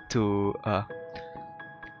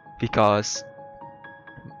because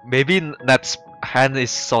maybe Nat's hand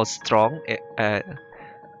is so strong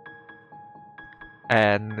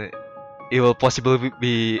and it will possibly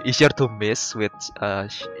be easier to miss with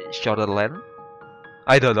shorter length.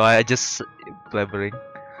 I don't know, I just blabbering.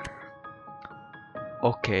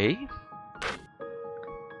 Okay.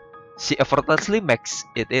 She effortlessly makes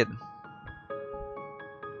it in.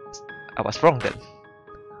 I was wrong then.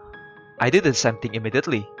 I did the same thing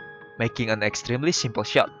immediately, making an extremely simple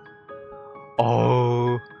shot.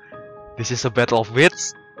 Oh, this is a battle of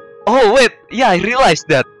wits. Oh wait, yeah, I realized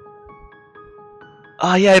that.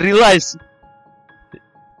 Yeah, I realized.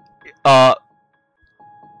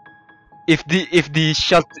 If the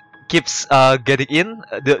shot keeps getting in,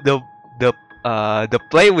 the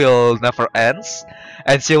play will never ends,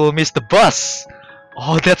 and she will miss the bus.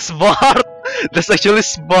 Oh, that's smart. That's actually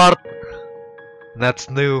smart. That's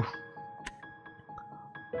new.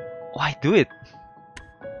 Why do it?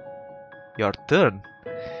 Your turn.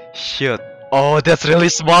 Shoot. Oh, that's really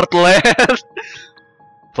smart, Len.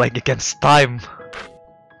 Playing against time.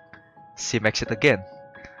 She makes it again.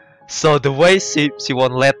 So the way she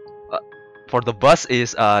won't let for the bus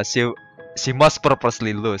is she must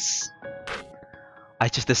purposely lose. I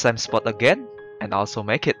choose the same spot again and also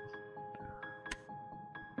make it.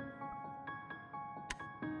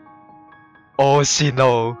 Oh, she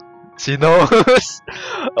knows.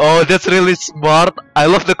 Oh, that's really smart. I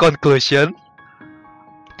love the conclusion.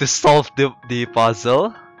 To solve the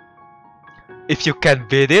puzzle, if you can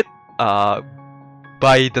beat it,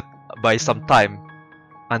 by some time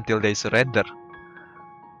until they surrender.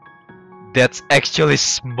 That's actually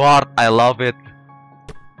smart. I love it.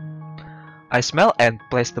 I smell and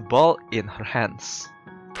place the ball in her hands.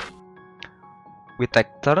 We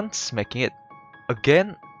take turns making it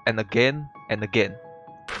again and again and again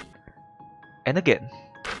and again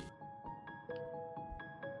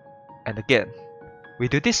and again. We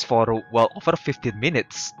do this for well over 15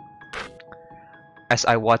 minutes. As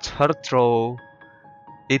I watch her throw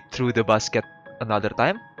it through the basket another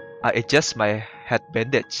time, I adjust my head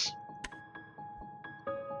bandage.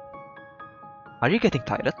 Are you getting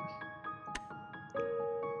tired?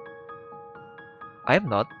 I am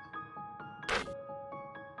not.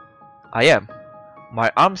 I am.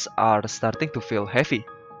 My arms are starting to feel heavy.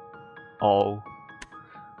 Oh.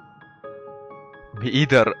 Me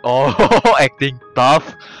either. Oh, acting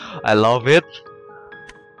tough. I love it.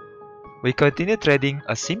 We continue trading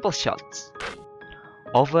a simple shots.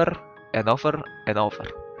 Over and over and over.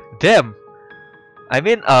 Damn! I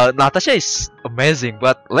mean, Natasha is amazing,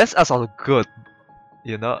 but Les is also good.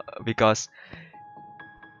 You know, because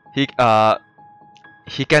he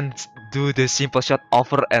can do the simple shot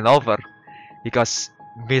over and over. Because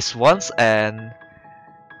miss once and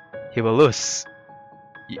he will lose.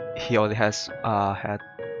 He only has had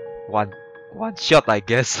one shot, I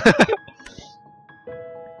guess.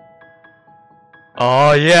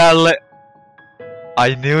 Oh yeah,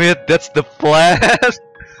 I knew it. That's the plan.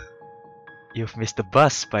 You've missed the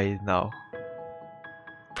bus by now.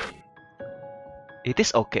 It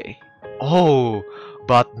is okay. Oh,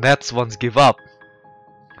 but Nets won't give up.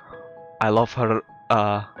 I love her.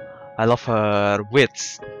 I love her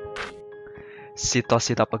wits. She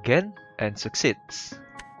tosses it up again and succeeds.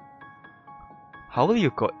 How will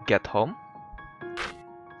you get home?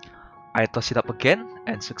 I toss it up again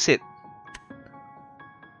and succeed.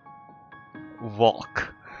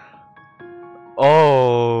 Walk.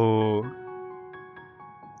 Oh,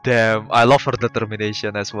 damn! I love her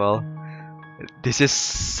determination as well. This is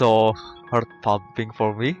so heart pumping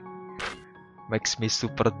for me. makes me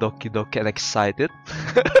super doki doki and excited.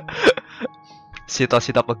 She tosses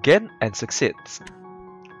it up again and succeeds.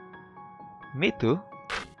 Me too.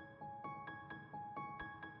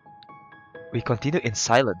 We continue in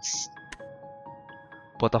silence.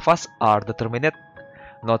 Both of us are determined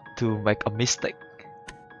not to make a mistake.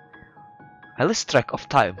 I lose track of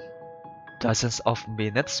time. Dozens of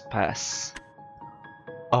minutes pass.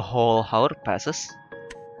 A whole hour passes.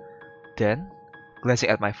 Then, glancing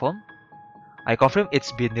at my phone, I confirm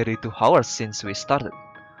it's been nearly 2 hours since we started.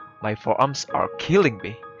 My forearms are killing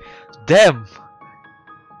me. Damn!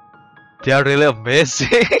 They are really amazing!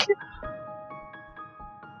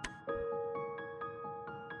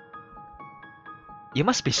 You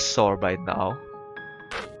must be sore by now.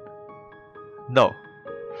 No.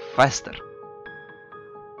 Faster.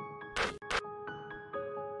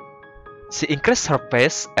 She increased her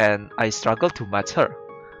pace and I struggle to match her.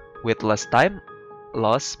 With less time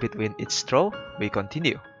lost between each throw, we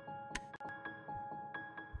continue.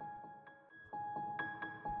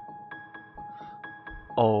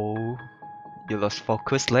 Oh, you lost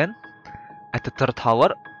focus, Len? At the third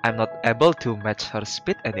hour, I'm not able to match her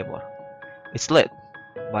speed anymore. It's late.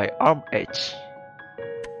 My arm aches.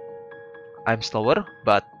 I'm slower,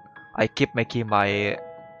 but I keep making my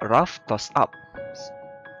rough toss up.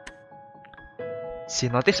 She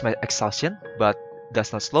noticed my exhaustion, but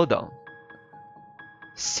does not slow down.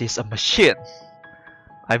 She's a machine.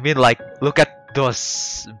 I mean, like, look at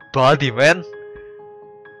those body, man.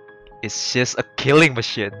 It's just a killing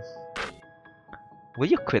machine. Will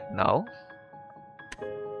you quit now?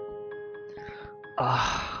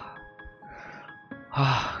 Ah.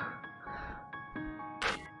 Ah.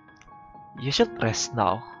 You should rest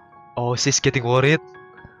now. Oh, she's getting worried.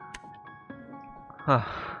 Huh.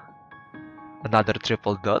 Another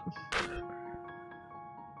triple dot.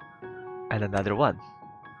 And another one.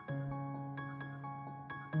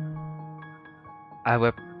 I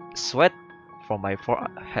wipe sweat from my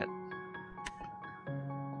forehead.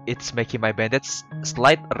 It's making my bandage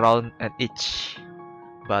slide around and itch.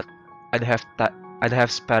 But I don't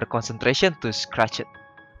have spare concentration to scratch it.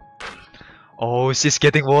 Oh, she's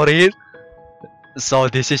getting worried. So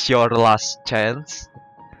this is your last chance.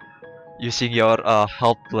 Using your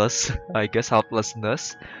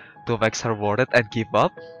helplessness to make her worried and give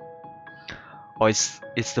up. Oh, it's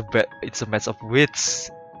a mess of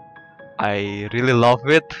wits. I really love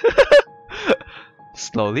it.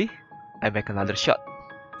 Slowly, I make another shot.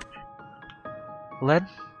 Len.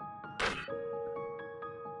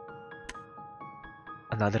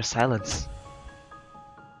 Another silence.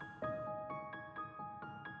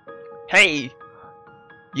 Hey!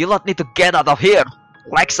 You lot need to get out of here!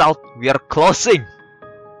 Lights out, we are closing!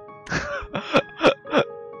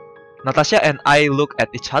 Natasha and I look at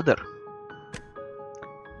each other.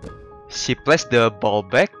 She placed the ball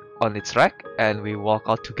back on its rack and we walk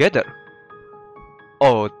out together.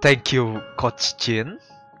 Oh, thank you, Coach Jin.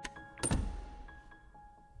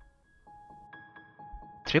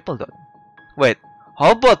 Triple dot. Wait,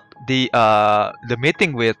 how about the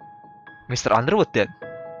meeting with Mr. Underwood then?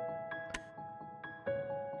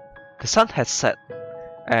 The sun has set,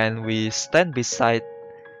 and we stand beside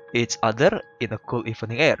each other in a cool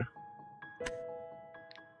evening air.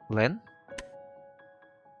 Len,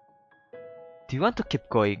 do you want to keep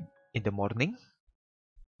going in the morning?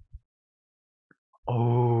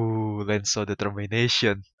 Oh, Len saw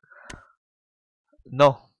determination.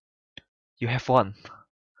 No, you have won.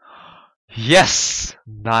 Yes!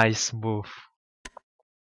 Nice move.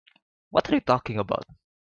 What are you talking about?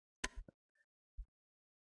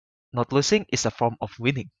 Not losing is a form of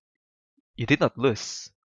winning. You did not lose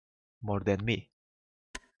more than me.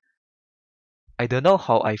 I don't know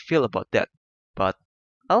how I feel about that, but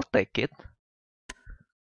I'll take it.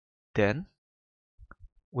 Then,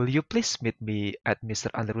 will you please meet me at Mr.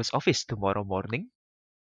 Underwood's office tomorrow morning?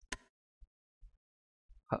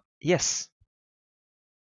 Yes.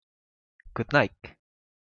 Good night.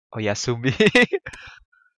 Oyasumi.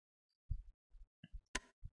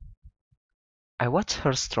 I watch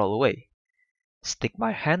her stroll away, stick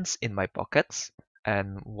my hands in my pockets,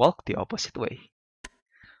 and walk the opposite way.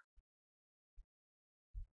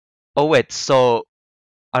 Oh wait, so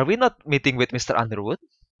are we not meeting with Mr. Underwood?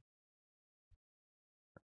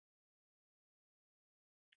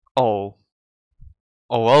 Oh,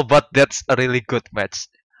 oh well, but that's a really good match.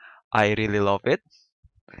 I really love it.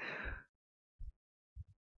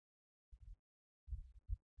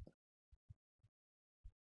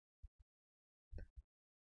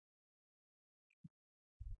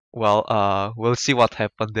 Well, we'll see what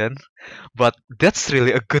happened then. But that's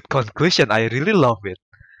really a good conclusion. I really love it.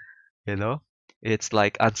 You know? It's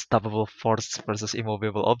like unstoppable force versus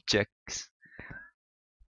immovable objects.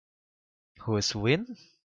 Who's win?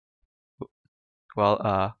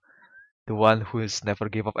 Well, the one who's never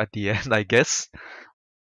give up at the end, I guess.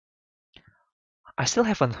 I still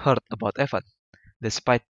haven't heard about Evan,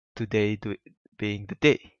 despite being the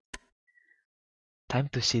day. Time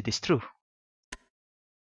to see this through.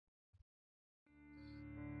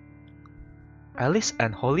 Alice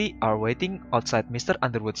and Holly are waiting outside Mr.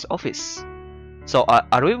 Underwood's office. So,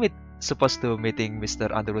 are we supposed to meeting Mr.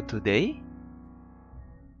 Underwood today?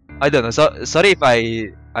 I don't know. So sorry if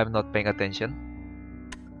I'm not paying attention.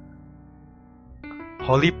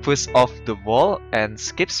 Holly pushes off the ball and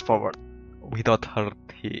skips forward without hurt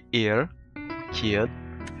her ear. Cute.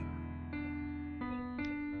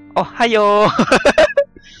 Ohio!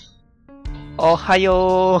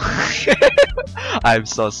 Ohio! I'm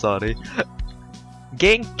so sorry.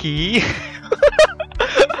 Genki!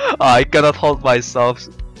 I cannot hold myself.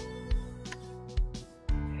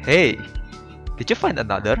 Hey, did you find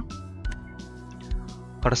another?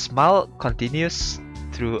 Her smile continues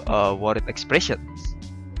through a worried expression.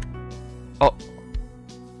 Oh,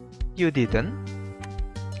 you didn't?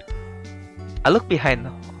 I look behind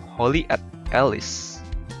Holly at Alice.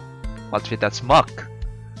 What's with that smirk?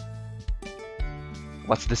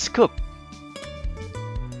 What's the scoop?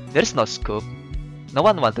 There's no scoop. No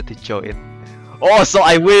one wanted to join. Oh, so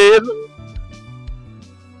I win!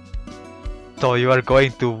 So you are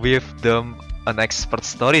going to weave them an expert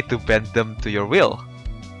story to bend them to your will.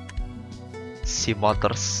 She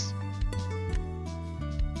mutters.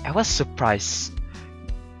 I was surprised.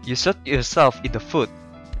 You shot yourself in the foot,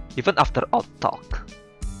 even after our talk.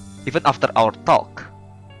 Even after our talk.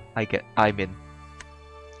 I mean.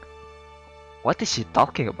 What is she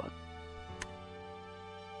talking about?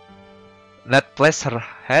 Nat placed her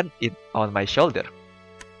hand on my shoulder.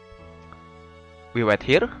 We wait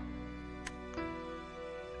here.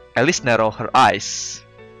 Alice narrowed her eyes.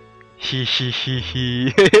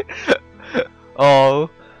 He. Oh,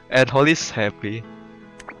 and Holly's happy.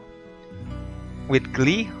 With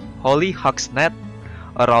glee, Holly hugs Nat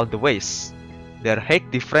around the waist. Their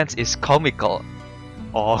height difference is comical.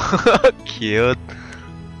 Oh, cute.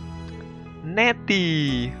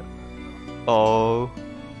 Natty. Oh,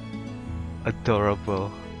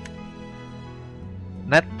 adorable.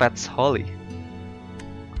 Nat pats Holly.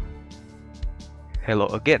 Hello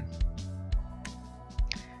again.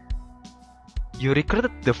 You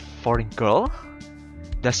recruited the foreign girl?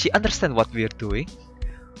 Does she understand what we're doing?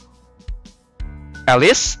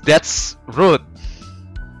 Alice, that's rude.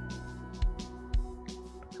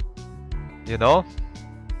 You know,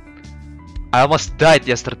 I almost died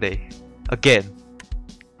yesterday. Again.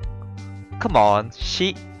 Come on,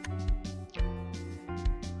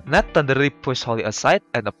 Nat tenderly pushed Holly aside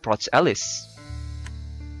and approached Alice.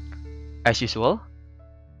 As usual,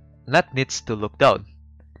 Nat needs to look down.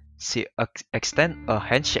 She extends a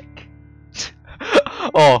handshake.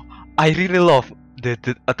 Oh, I really love the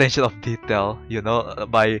attention of detail, you know,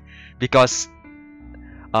 because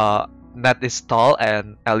Nat is tall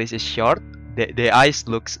and Alice is short. The eyes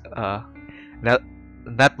looks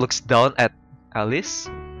Nat looks down at Alice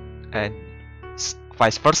and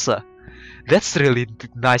vice versa. That's really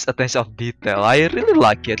nice attention of detail. I really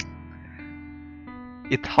like it.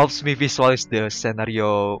 It helps me visualize the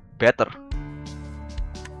scenario better.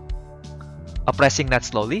 Appraising Nat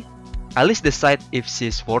slowly, Alice decides if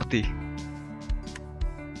she's worthy.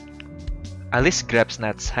 Alice grabs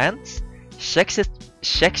Nat's hands, shakes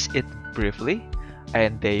it briefly,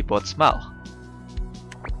 and they both smile.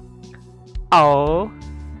 Oh,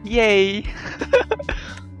 yay!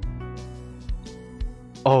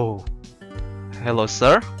 Oh, hello,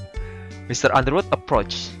 sir. Mr. Underwood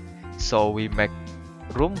approached, so we make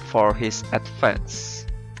room for his advance.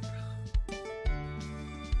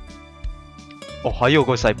 Ohayo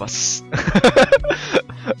gozaimasu.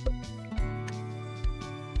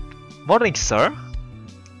 Morning, sir.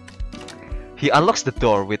 He unlocks the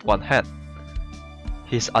door with one hand,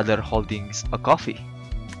 his other holding a coffee.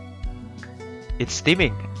 It's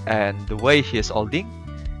steaming, and the way he is holding,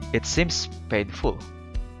 it seems painful.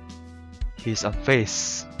 He's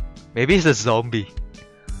unfazed. Maybe he's a zombie.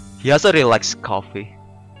 He also really likes coffee.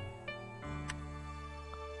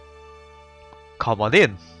 Come on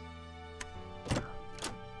in.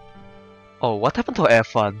 Oh, what happened to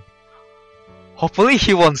Evan? Hopefully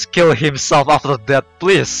he won't kill himself after that,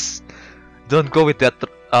 please. Don't go with that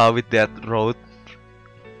road.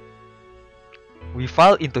 We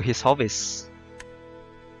file into his office.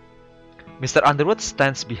 Mr. Underwood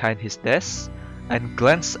stands behind his desk and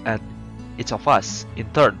glances at each of us in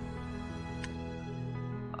turn.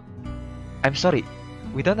 I'm sorry,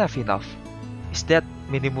 we don't have enough. Is that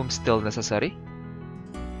minimum still necessary?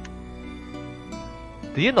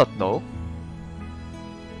 Do you not know?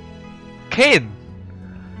 Kane!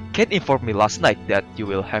 Kane informed me last night that you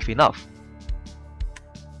will have enough.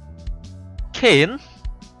 Kane?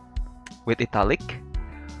 With italic.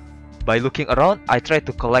 By looking around, I try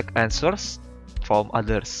to collect answers from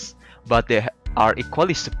others, but they are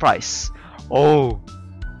equally surprised. Oh!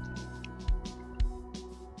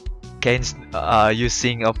 Kane's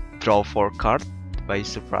using a draw 4 card by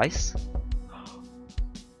surprise.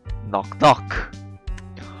 Knock knock.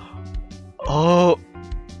 Oh!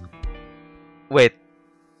 Wait.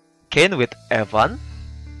 Kane with Evan?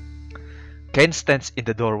 Kane stands in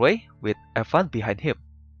the doorway with Evan behind him.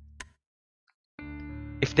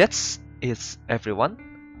 If that's is everyone,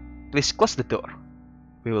 please close the door.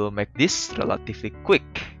 We will make this relatively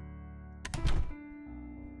quick.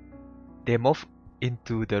 They move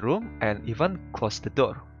into the room and Evan closed the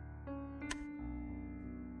door.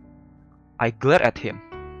 I glare at him,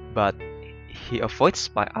 but he avoids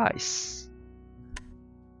my eyes.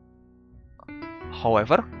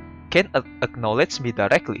 However, Kane acknowledged me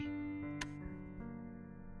directly.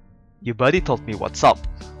 Your buddy told me what's up.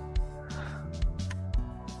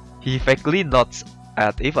 He vaguely nods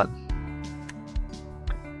at Evan.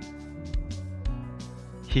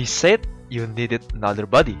 He said you needed another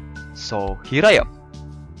buddy, so here I am.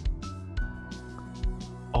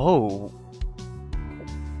 Oh,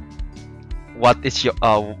 what's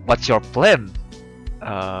your plan,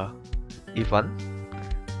 Evan?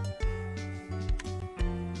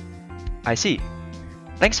 I see.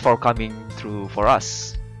 Thanks for coming through for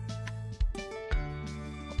us.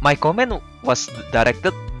 My comment was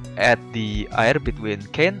directed at the air between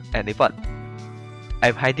Kane and Evan.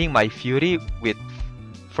 I'm hiding my fury with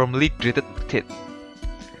firmly gritted teeth.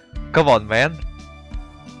 Come on, man.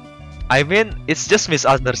 I mean, it's just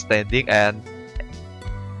misunderstanding and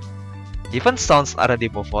Evan sounds already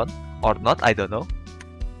move on, or not, I don't know.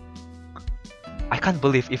 I can't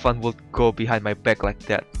believe Evan would go behind my back like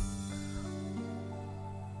that.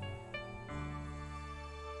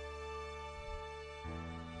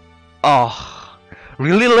 Oh,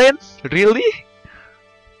 really, Len? Really?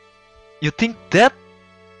 You think that?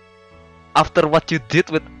 After what you did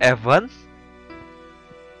with Evan?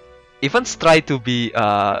 Evan's tried to be,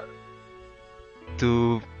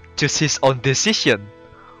 to choose his own decision.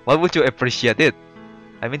 Why would you appreciate it?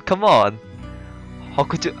 I mean, come on. How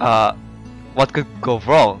could you, what could go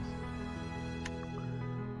wrong?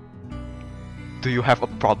 Do you have a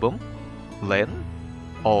problem, Len?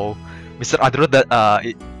 Oh, Mr. Adro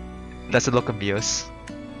doesn't look amused.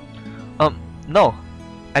 No.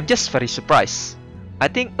 I'm just very surprised. I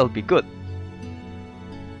think it'll be good.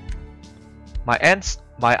 My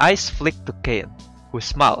eyes flick to Kane, who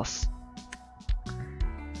smiles.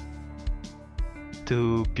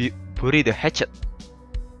 To bury the hatchet.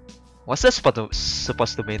 What's that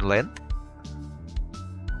supposed to mean, Len?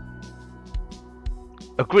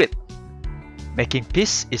 Agreed. Making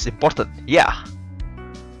peace is important, yeah.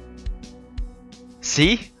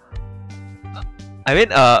 See? I mean,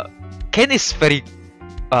 Kane is very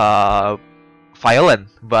violent,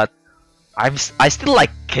 but I still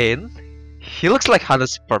like Kane. He looks like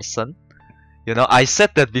honest person. You know, I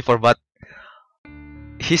said that before, but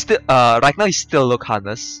he still right now he still look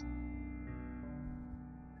honest.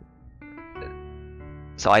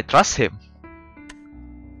 So I trust him.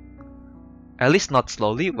 Alice nods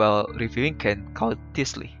slowly while reviewing Kane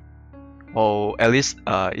cautiously. Oh, Alice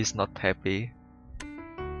is not happy.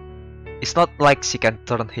 It's not like she can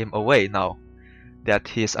turn him away now that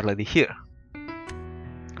he is already here.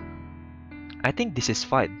 I think this is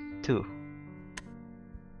fine too.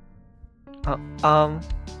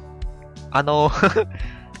 I know.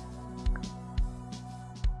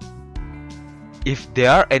 If there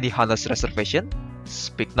are any honest reservation,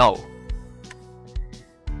 speak now.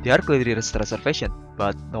 There are clearly reservation,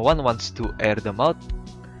 but no one wants to air them out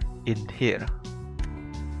in here.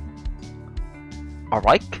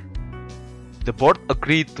 Alright. The board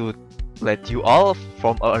agreed to let you all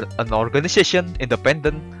from an organization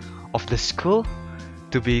independent of the school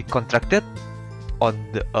to be contracted on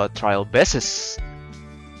a trial basis.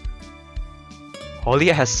 Holly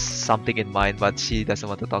has something in mind, but she doesn't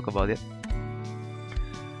want to talk about it.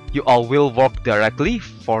 You all will work directly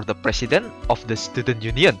for the president of the student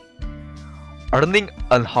union, earning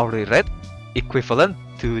an hourly rate equivalent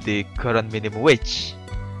to the current minimum wage.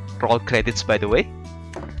 Roll credits, by the way.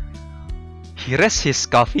 He rests his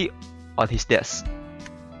coffee on his desk.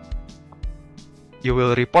 You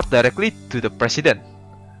will report directly to the president,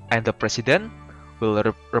 and the president will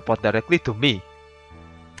report directly to me.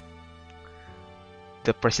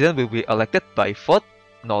 The president will be elected by vote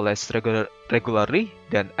no less regularly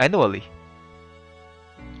than annually.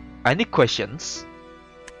 Any questions?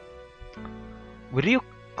 Will you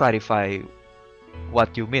clarify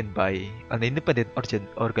what you mean by an independent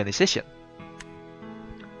organization?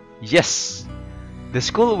 Yes, the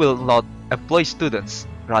school will not employ students.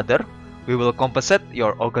 Rather, we will compensate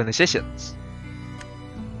your organizations.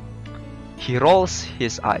 He rolls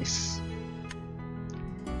his eyes.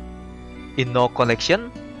 In no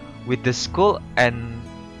connection with the school and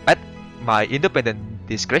at my independent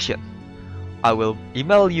discretion, I will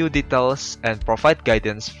email you details and provide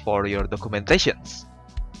guidance for your documentations.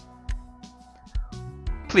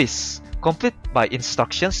 Please complete my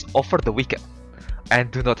instructions over the weekend and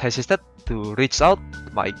do not hesitate to reach out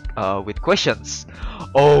with questions.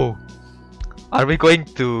 Oh, are we going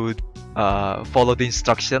to follow the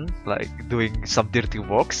instruction, like doing some dirty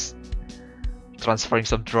works, transferring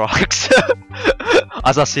some drugs,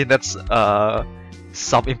 assassinate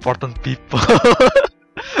some important people?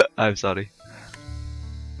 I'm sorry.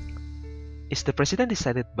 Is the president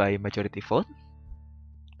decided by majority vote?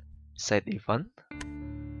 Said Ivan.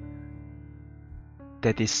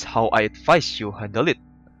 That is how I advise you handle it.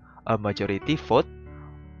 A majority vote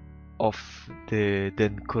of the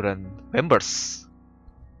then current members.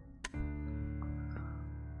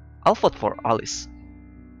 I'll vote for Alice.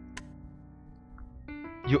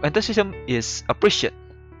 Your enthusiasm is appreciated,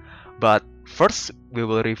 but first we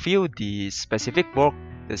will review the specific work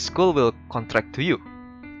the school will contract to you.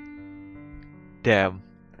 Damn.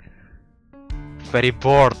 Very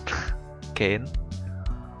bored, Kane.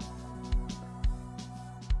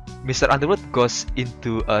 Mr. Underwood goes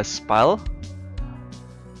into a spiel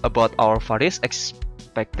about our various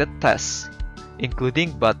expected tasks,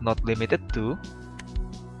 including but not limited to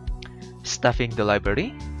staffing the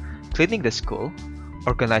library, cleaning the school,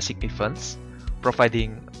 organizing events,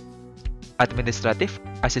 providing administrative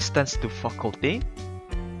assistance to faculty,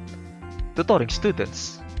 tutoring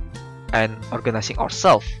students, and organizing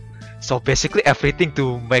ourselves. So basically everything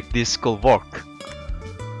to make this school work.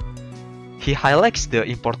 He highlights the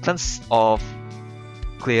importance of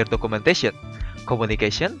clear documentation,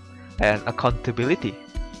 communication, and accountability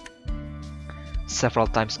several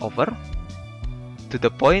times over, to the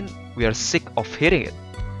point we are sick of hearing it,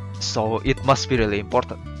 so it must be really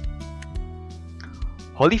important.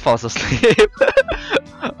 Holly falls asleep,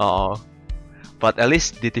 oh, but Alice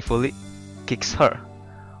dutifully kicks her,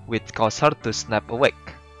 which causes her to snap awake.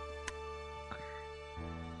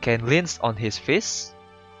 Ken leans on his fist,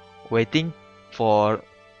 waiting for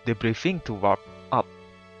the briefing to warm up.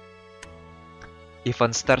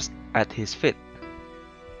 Ivan stares at his feet.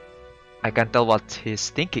 I can tell what he's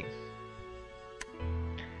thinking.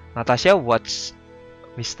 Natasha watched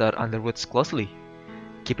Mr. Underwood closely,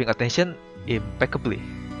 keeping attention impeccably.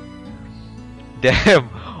 Damn,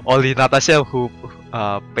 only Natasha who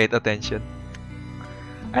paid attention.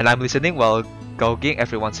 And I'm listening while gauging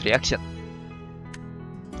everyone's reaction.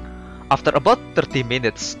 After about 30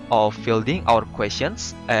 minutes of fielding our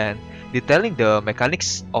questions and detailing the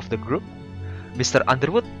mechanics of the group, Mr.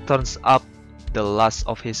 Underwood turns up the last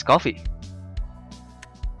of his coffee.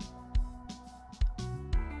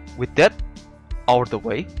 With that out of the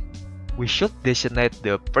way, we should designate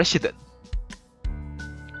the president.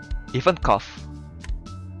 Even cough.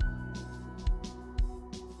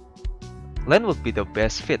 Len would be the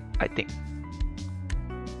best fit, I think.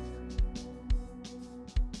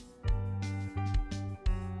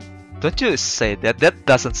 Don't you say that? That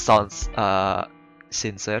doesn't sound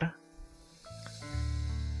sincere.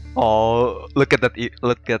 Oh, look at that!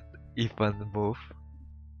 Look at Ivan move.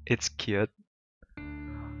 It's cute.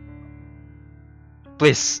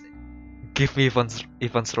 Please, give me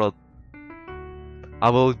Ivan's role. I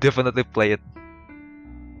will definitely play it.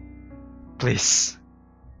 Please,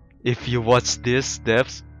 if you watch this,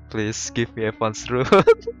 devs, please give me Ivan's role.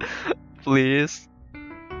 Please.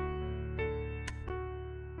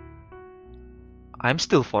 I'm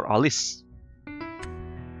still for Alice.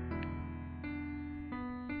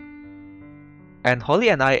 And Holly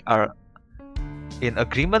and I are in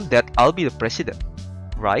agreement that I'll be the president,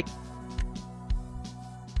 right?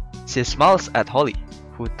 She smiles at Holly,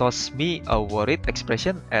 who tosses me a worried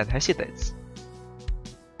expression and hesitates.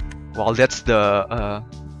 While that's the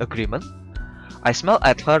agreement, I smile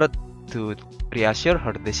at her to reassure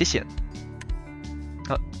her decision.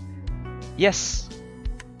 Yes.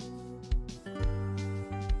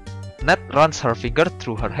 Nat runs her finger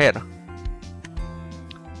through her hair.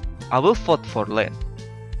 I will vote for Len.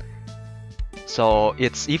 So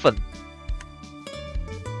it's even.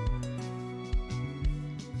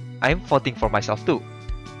 I'm voting for myself too.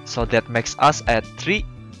 So that makes us at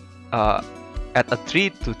a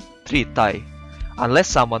 3-3 tie,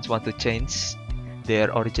 unless someone wants to change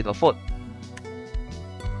their original vote.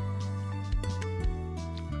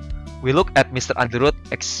 We look at Mr. Underwood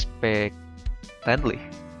expectantly.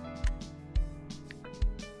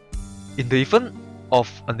 In the event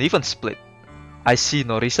of an even split, I see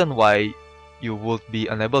no reason why you would be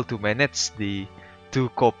unable to manage the two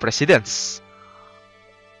co-presidents.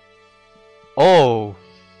 Oh,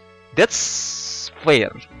 that's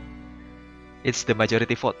fair. It's the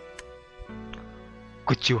majority vote.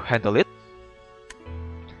 Could you handle it?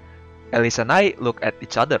 Alice and I look at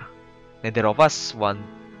each other. Neither of us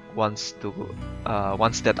wants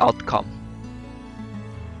that outcome.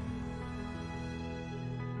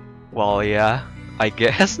 Well, yeah, I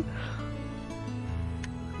guess.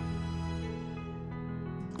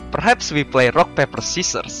 Perhaps we play rock, paper,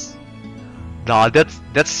 scissors. Nah,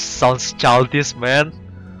 that sounds childish, man.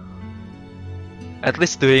 At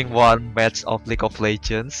least doing one match of League of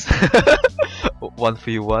Legends.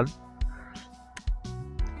 1v1.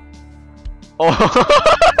 Oh,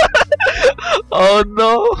 oh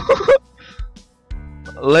no!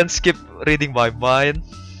 Let's keep reading my mind.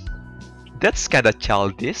 That's kinda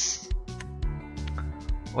childish.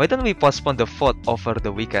 Why don't we postpone the vote over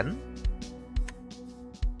the weekend?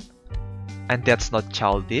 And that's not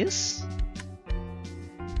childish.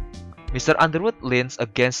 Mr. Underwood leans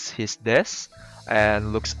against his desk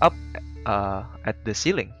and looks up at the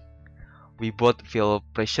ceiling. We both feel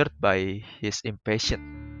pressured by his impatience.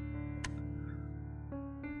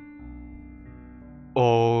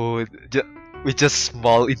 Oh, with just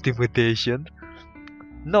small intimidation.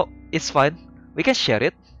 No, it's fine. We can share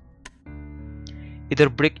it. Either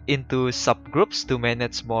break into subgroups to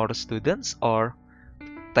manage more students or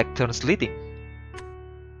take turns leading.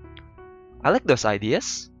 I like those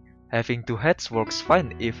ideas. Having two heads works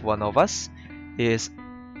fine if one of us is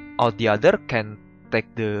out, the other can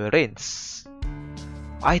take the reins.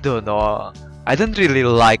 I don't know. I don't really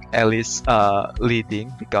like Alice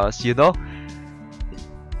leading because, you know,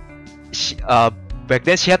 back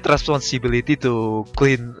then she had responsibility to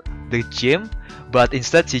clean the gym, but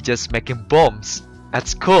instead she just making bombs at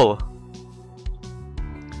school.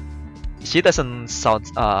 She doesn't sound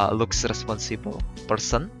looks responsible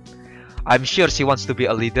person. I'm sure she wants to be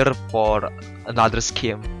a leader for another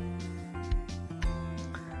scheme.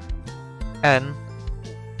 And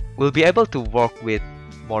we'll be able to work with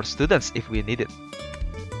more students if we need it.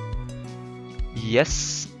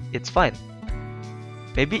 Yes, it's fine.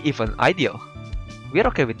 Maybe even ideal. We're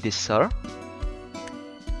okay with this, sir.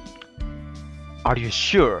 Are you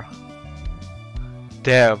sure?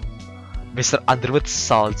 Damn, Mr. Underwood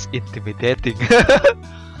sounds intimidating.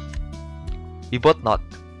 We both nod.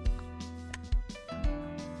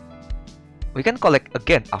 We can collect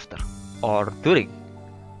again after, or during,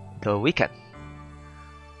 the weekend.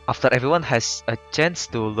 After everyone has a chance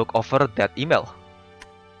to look over that email.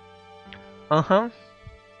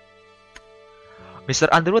 Mr.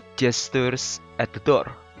 Underwood gestures at the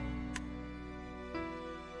door.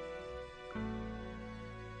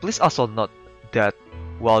 Please also note that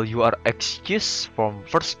while you are excused from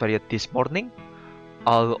first period this morning,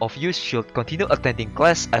 all of you should continue attending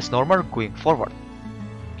class as normal going forward.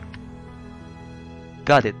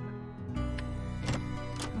 Got it.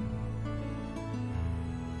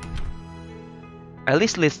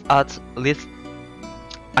 Alice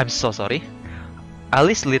I'm so sorry.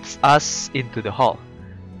 Alice leads us into the hall,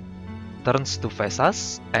 turns to face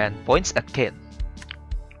us, and points at Ken.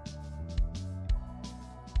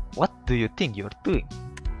 What do you think you're doing?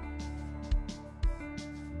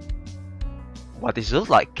 What is it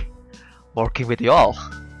like working with you all?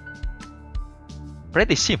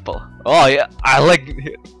 Pretty simple. Oh yeah, I like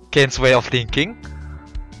Ken's way of thinking.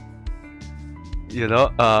 You know,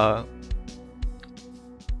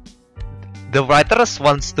 the writers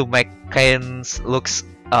wants to make Ken looks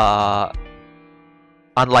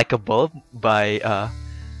unlikable by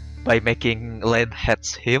making Len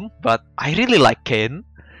hates him, but I really like Ken.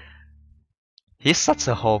 He's such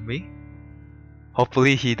a homie.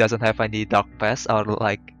 Hopefully he doesn't have any dark past or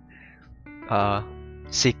like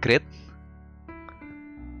secret.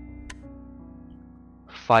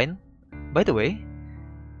 Fine. By the way,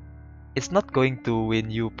 it's not going to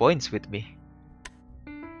win you points with me.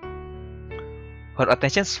 Her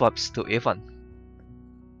attention swaps to Evan.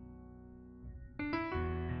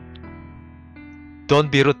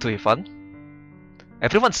 Don't be rude to Evan.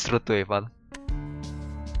 Everyone's rude to Evan.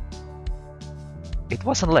 It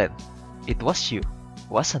wasn't Len. It was you,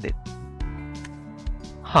 wasn't it?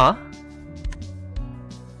 Huh?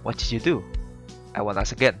 What did you do? I want to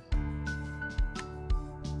ask again.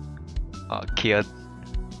 Cute.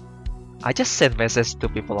 I just sent message to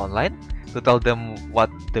people online to tell them what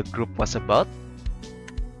the group was about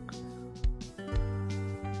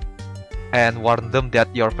and warn them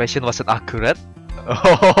that your fashion wasn't accurate.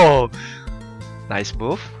 Oh, nice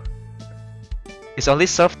move. It's only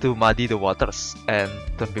served to muddy the waters and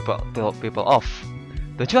turn people off.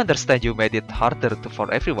 Don't you understand you made it harder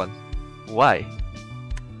for everyone? Why?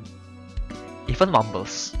 Even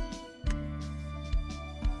mumbles.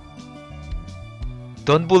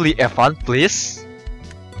 Don't bully Evan, please.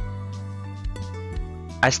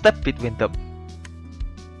 I stepped between them.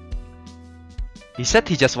 He said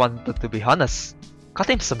he just wanted to be honest. Cut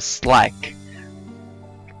him some slack.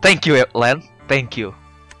 Thank you, Len. Thank you.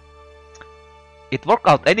 It worked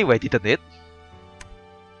out anyway, didn't it?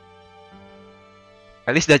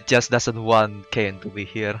 At least that just doesn't want Kane to be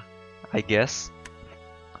here, I guess.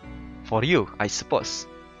 For you, I suppose.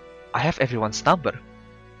 I have everyone's number.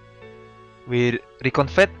 We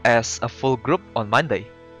reconvene as a full group on Monday.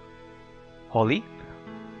 Holly,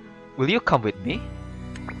 will you come with me?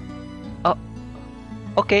 Oh,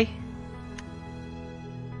 okay.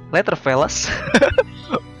 Later, fellas.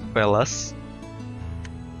 Fellas.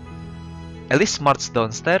 Alice marches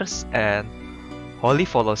downstairs and Holly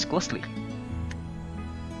follows closely.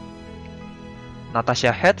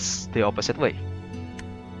 Natasha heads the opposite way.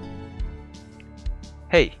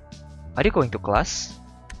 Hey, are you going to class?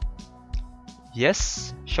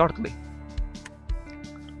 Yes, shortly.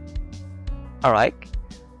 Alright,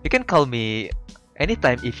 you can call me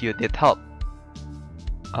anytime if you need help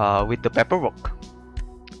with the paperwork.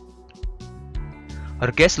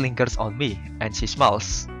 Her gaze lingers on me and she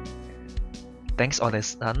smiles. Thanks,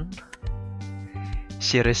 Onee-san.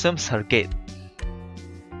 She resumes her gait.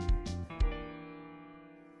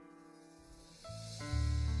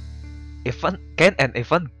 Ken and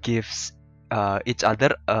Evan gives each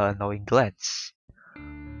other a knowing glance.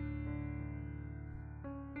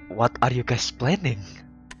 What are you guys planning?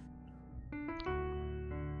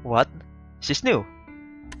 What? She's new.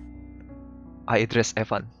 I address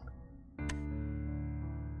Evan.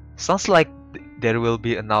 Sounds like there will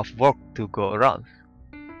be enough work to go around.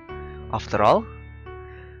 After all,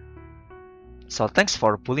 so thanks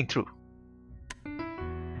for pulling through.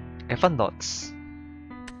 Evan nods.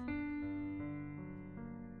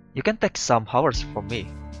 You can take some hours from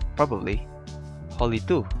me, probably. Holly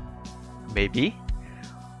too, maybe.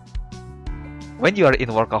 When you are in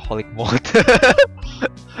workaholic mode.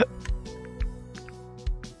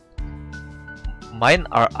 Mine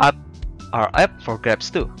are up for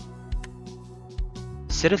grabs too.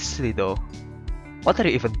 Seriously though, what are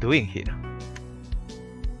you even doing here?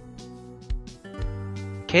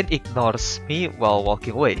 Ken ignores me while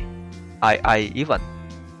walking away. I even.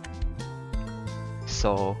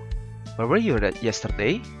 So, where were you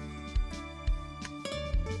yesterday?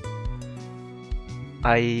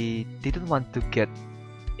 I didn't want to get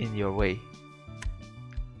in your way.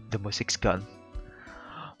 The music's gone.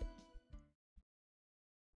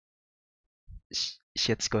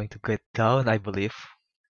 Shit's going to get down, I believe.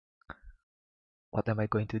 What am I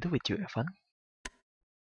going to do with you, Evan?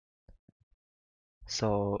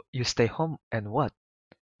 So, you stay home and what?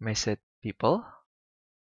 Message people?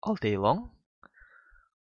 All day long?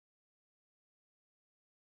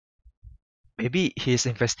 Maybe he's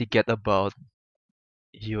investigate about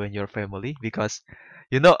you and your family because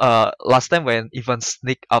last time when Ivan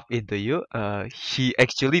sneaked up into you, he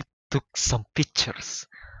actually took some pictures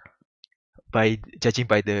by judging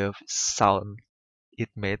by the sound it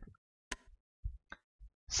made.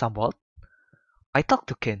 Somewhat. I talked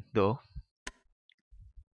to Ken though.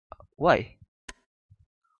 Why?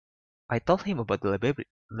 I told him about the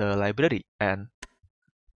library and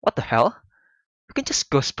what the hell? You can just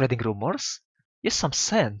go spreading rumors? Use some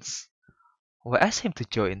sense. Why ask him to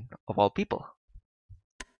join, of all people?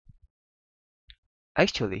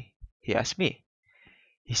 Actually, he asked me.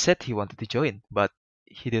 He said he wanted to join, but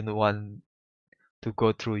he didn't want to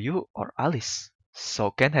go through you or Alice. So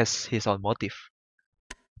Ken has his own motive.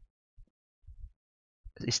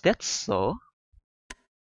 Is that so?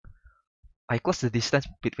 I close the distance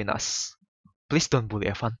between us. Please don't bully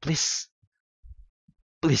Evan, please.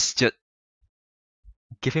 Please just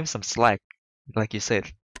give him some slack, like you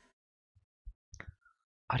said.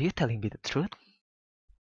 Are you telling me the truth?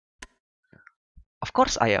 Of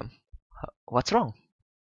course I am. What's wrong?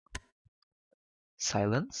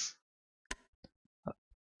 Silence?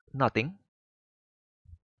 Nothing.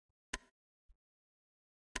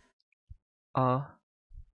 Do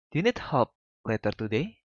you need help later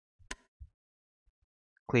today?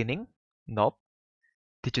 Cleaning? Nope.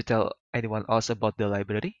 Did you tell anyone else about the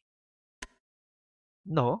library?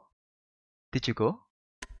 No. Did you go?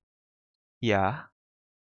 Yeah.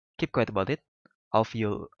 Keep quiet about it. I'll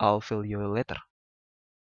fill you later.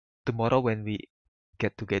 Tomorrow when we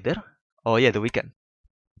get together? Oh yeah, the weekend.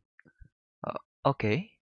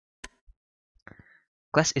 Okay.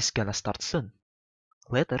 Class is gonna start soon.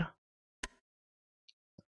 Later,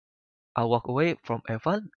 I'll walk away from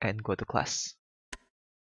Evan and go to class.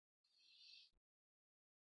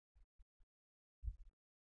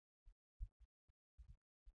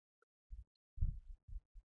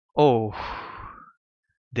 Oh,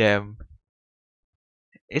 damn.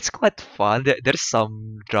 It's quite fun. There's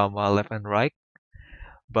some drama left and right,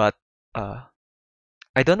 but uh,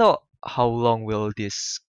 I don't know how long will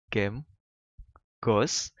this game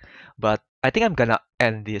goes, but I think I'm gonna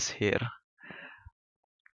end this here.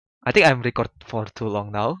 I think I'm record for too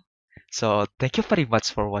long now. So thank you very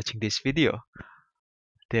much for watching this video.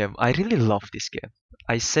 Damn, I really love this game.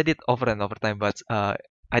 I said it over and over time, but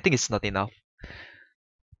I think it's not enough.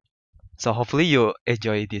 So hopefully you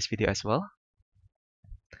enjoy this video as well.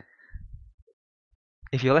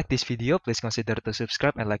 If you like this video, please consider to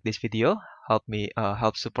subscribe and like this video. Help me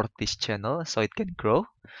help support this channel so it can grow.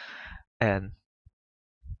 And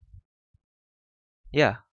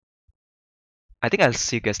yeah, I think I'll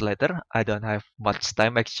see you guys later. I don't have much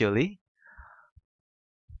time actually.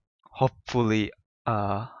 Hopefully,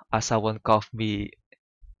 Asa won't call me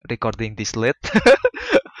recording this late.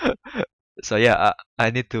 So yeah,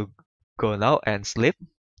 I need to go now and sleep.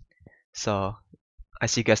 So I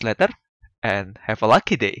see you guys later and have a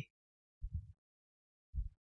lucky day.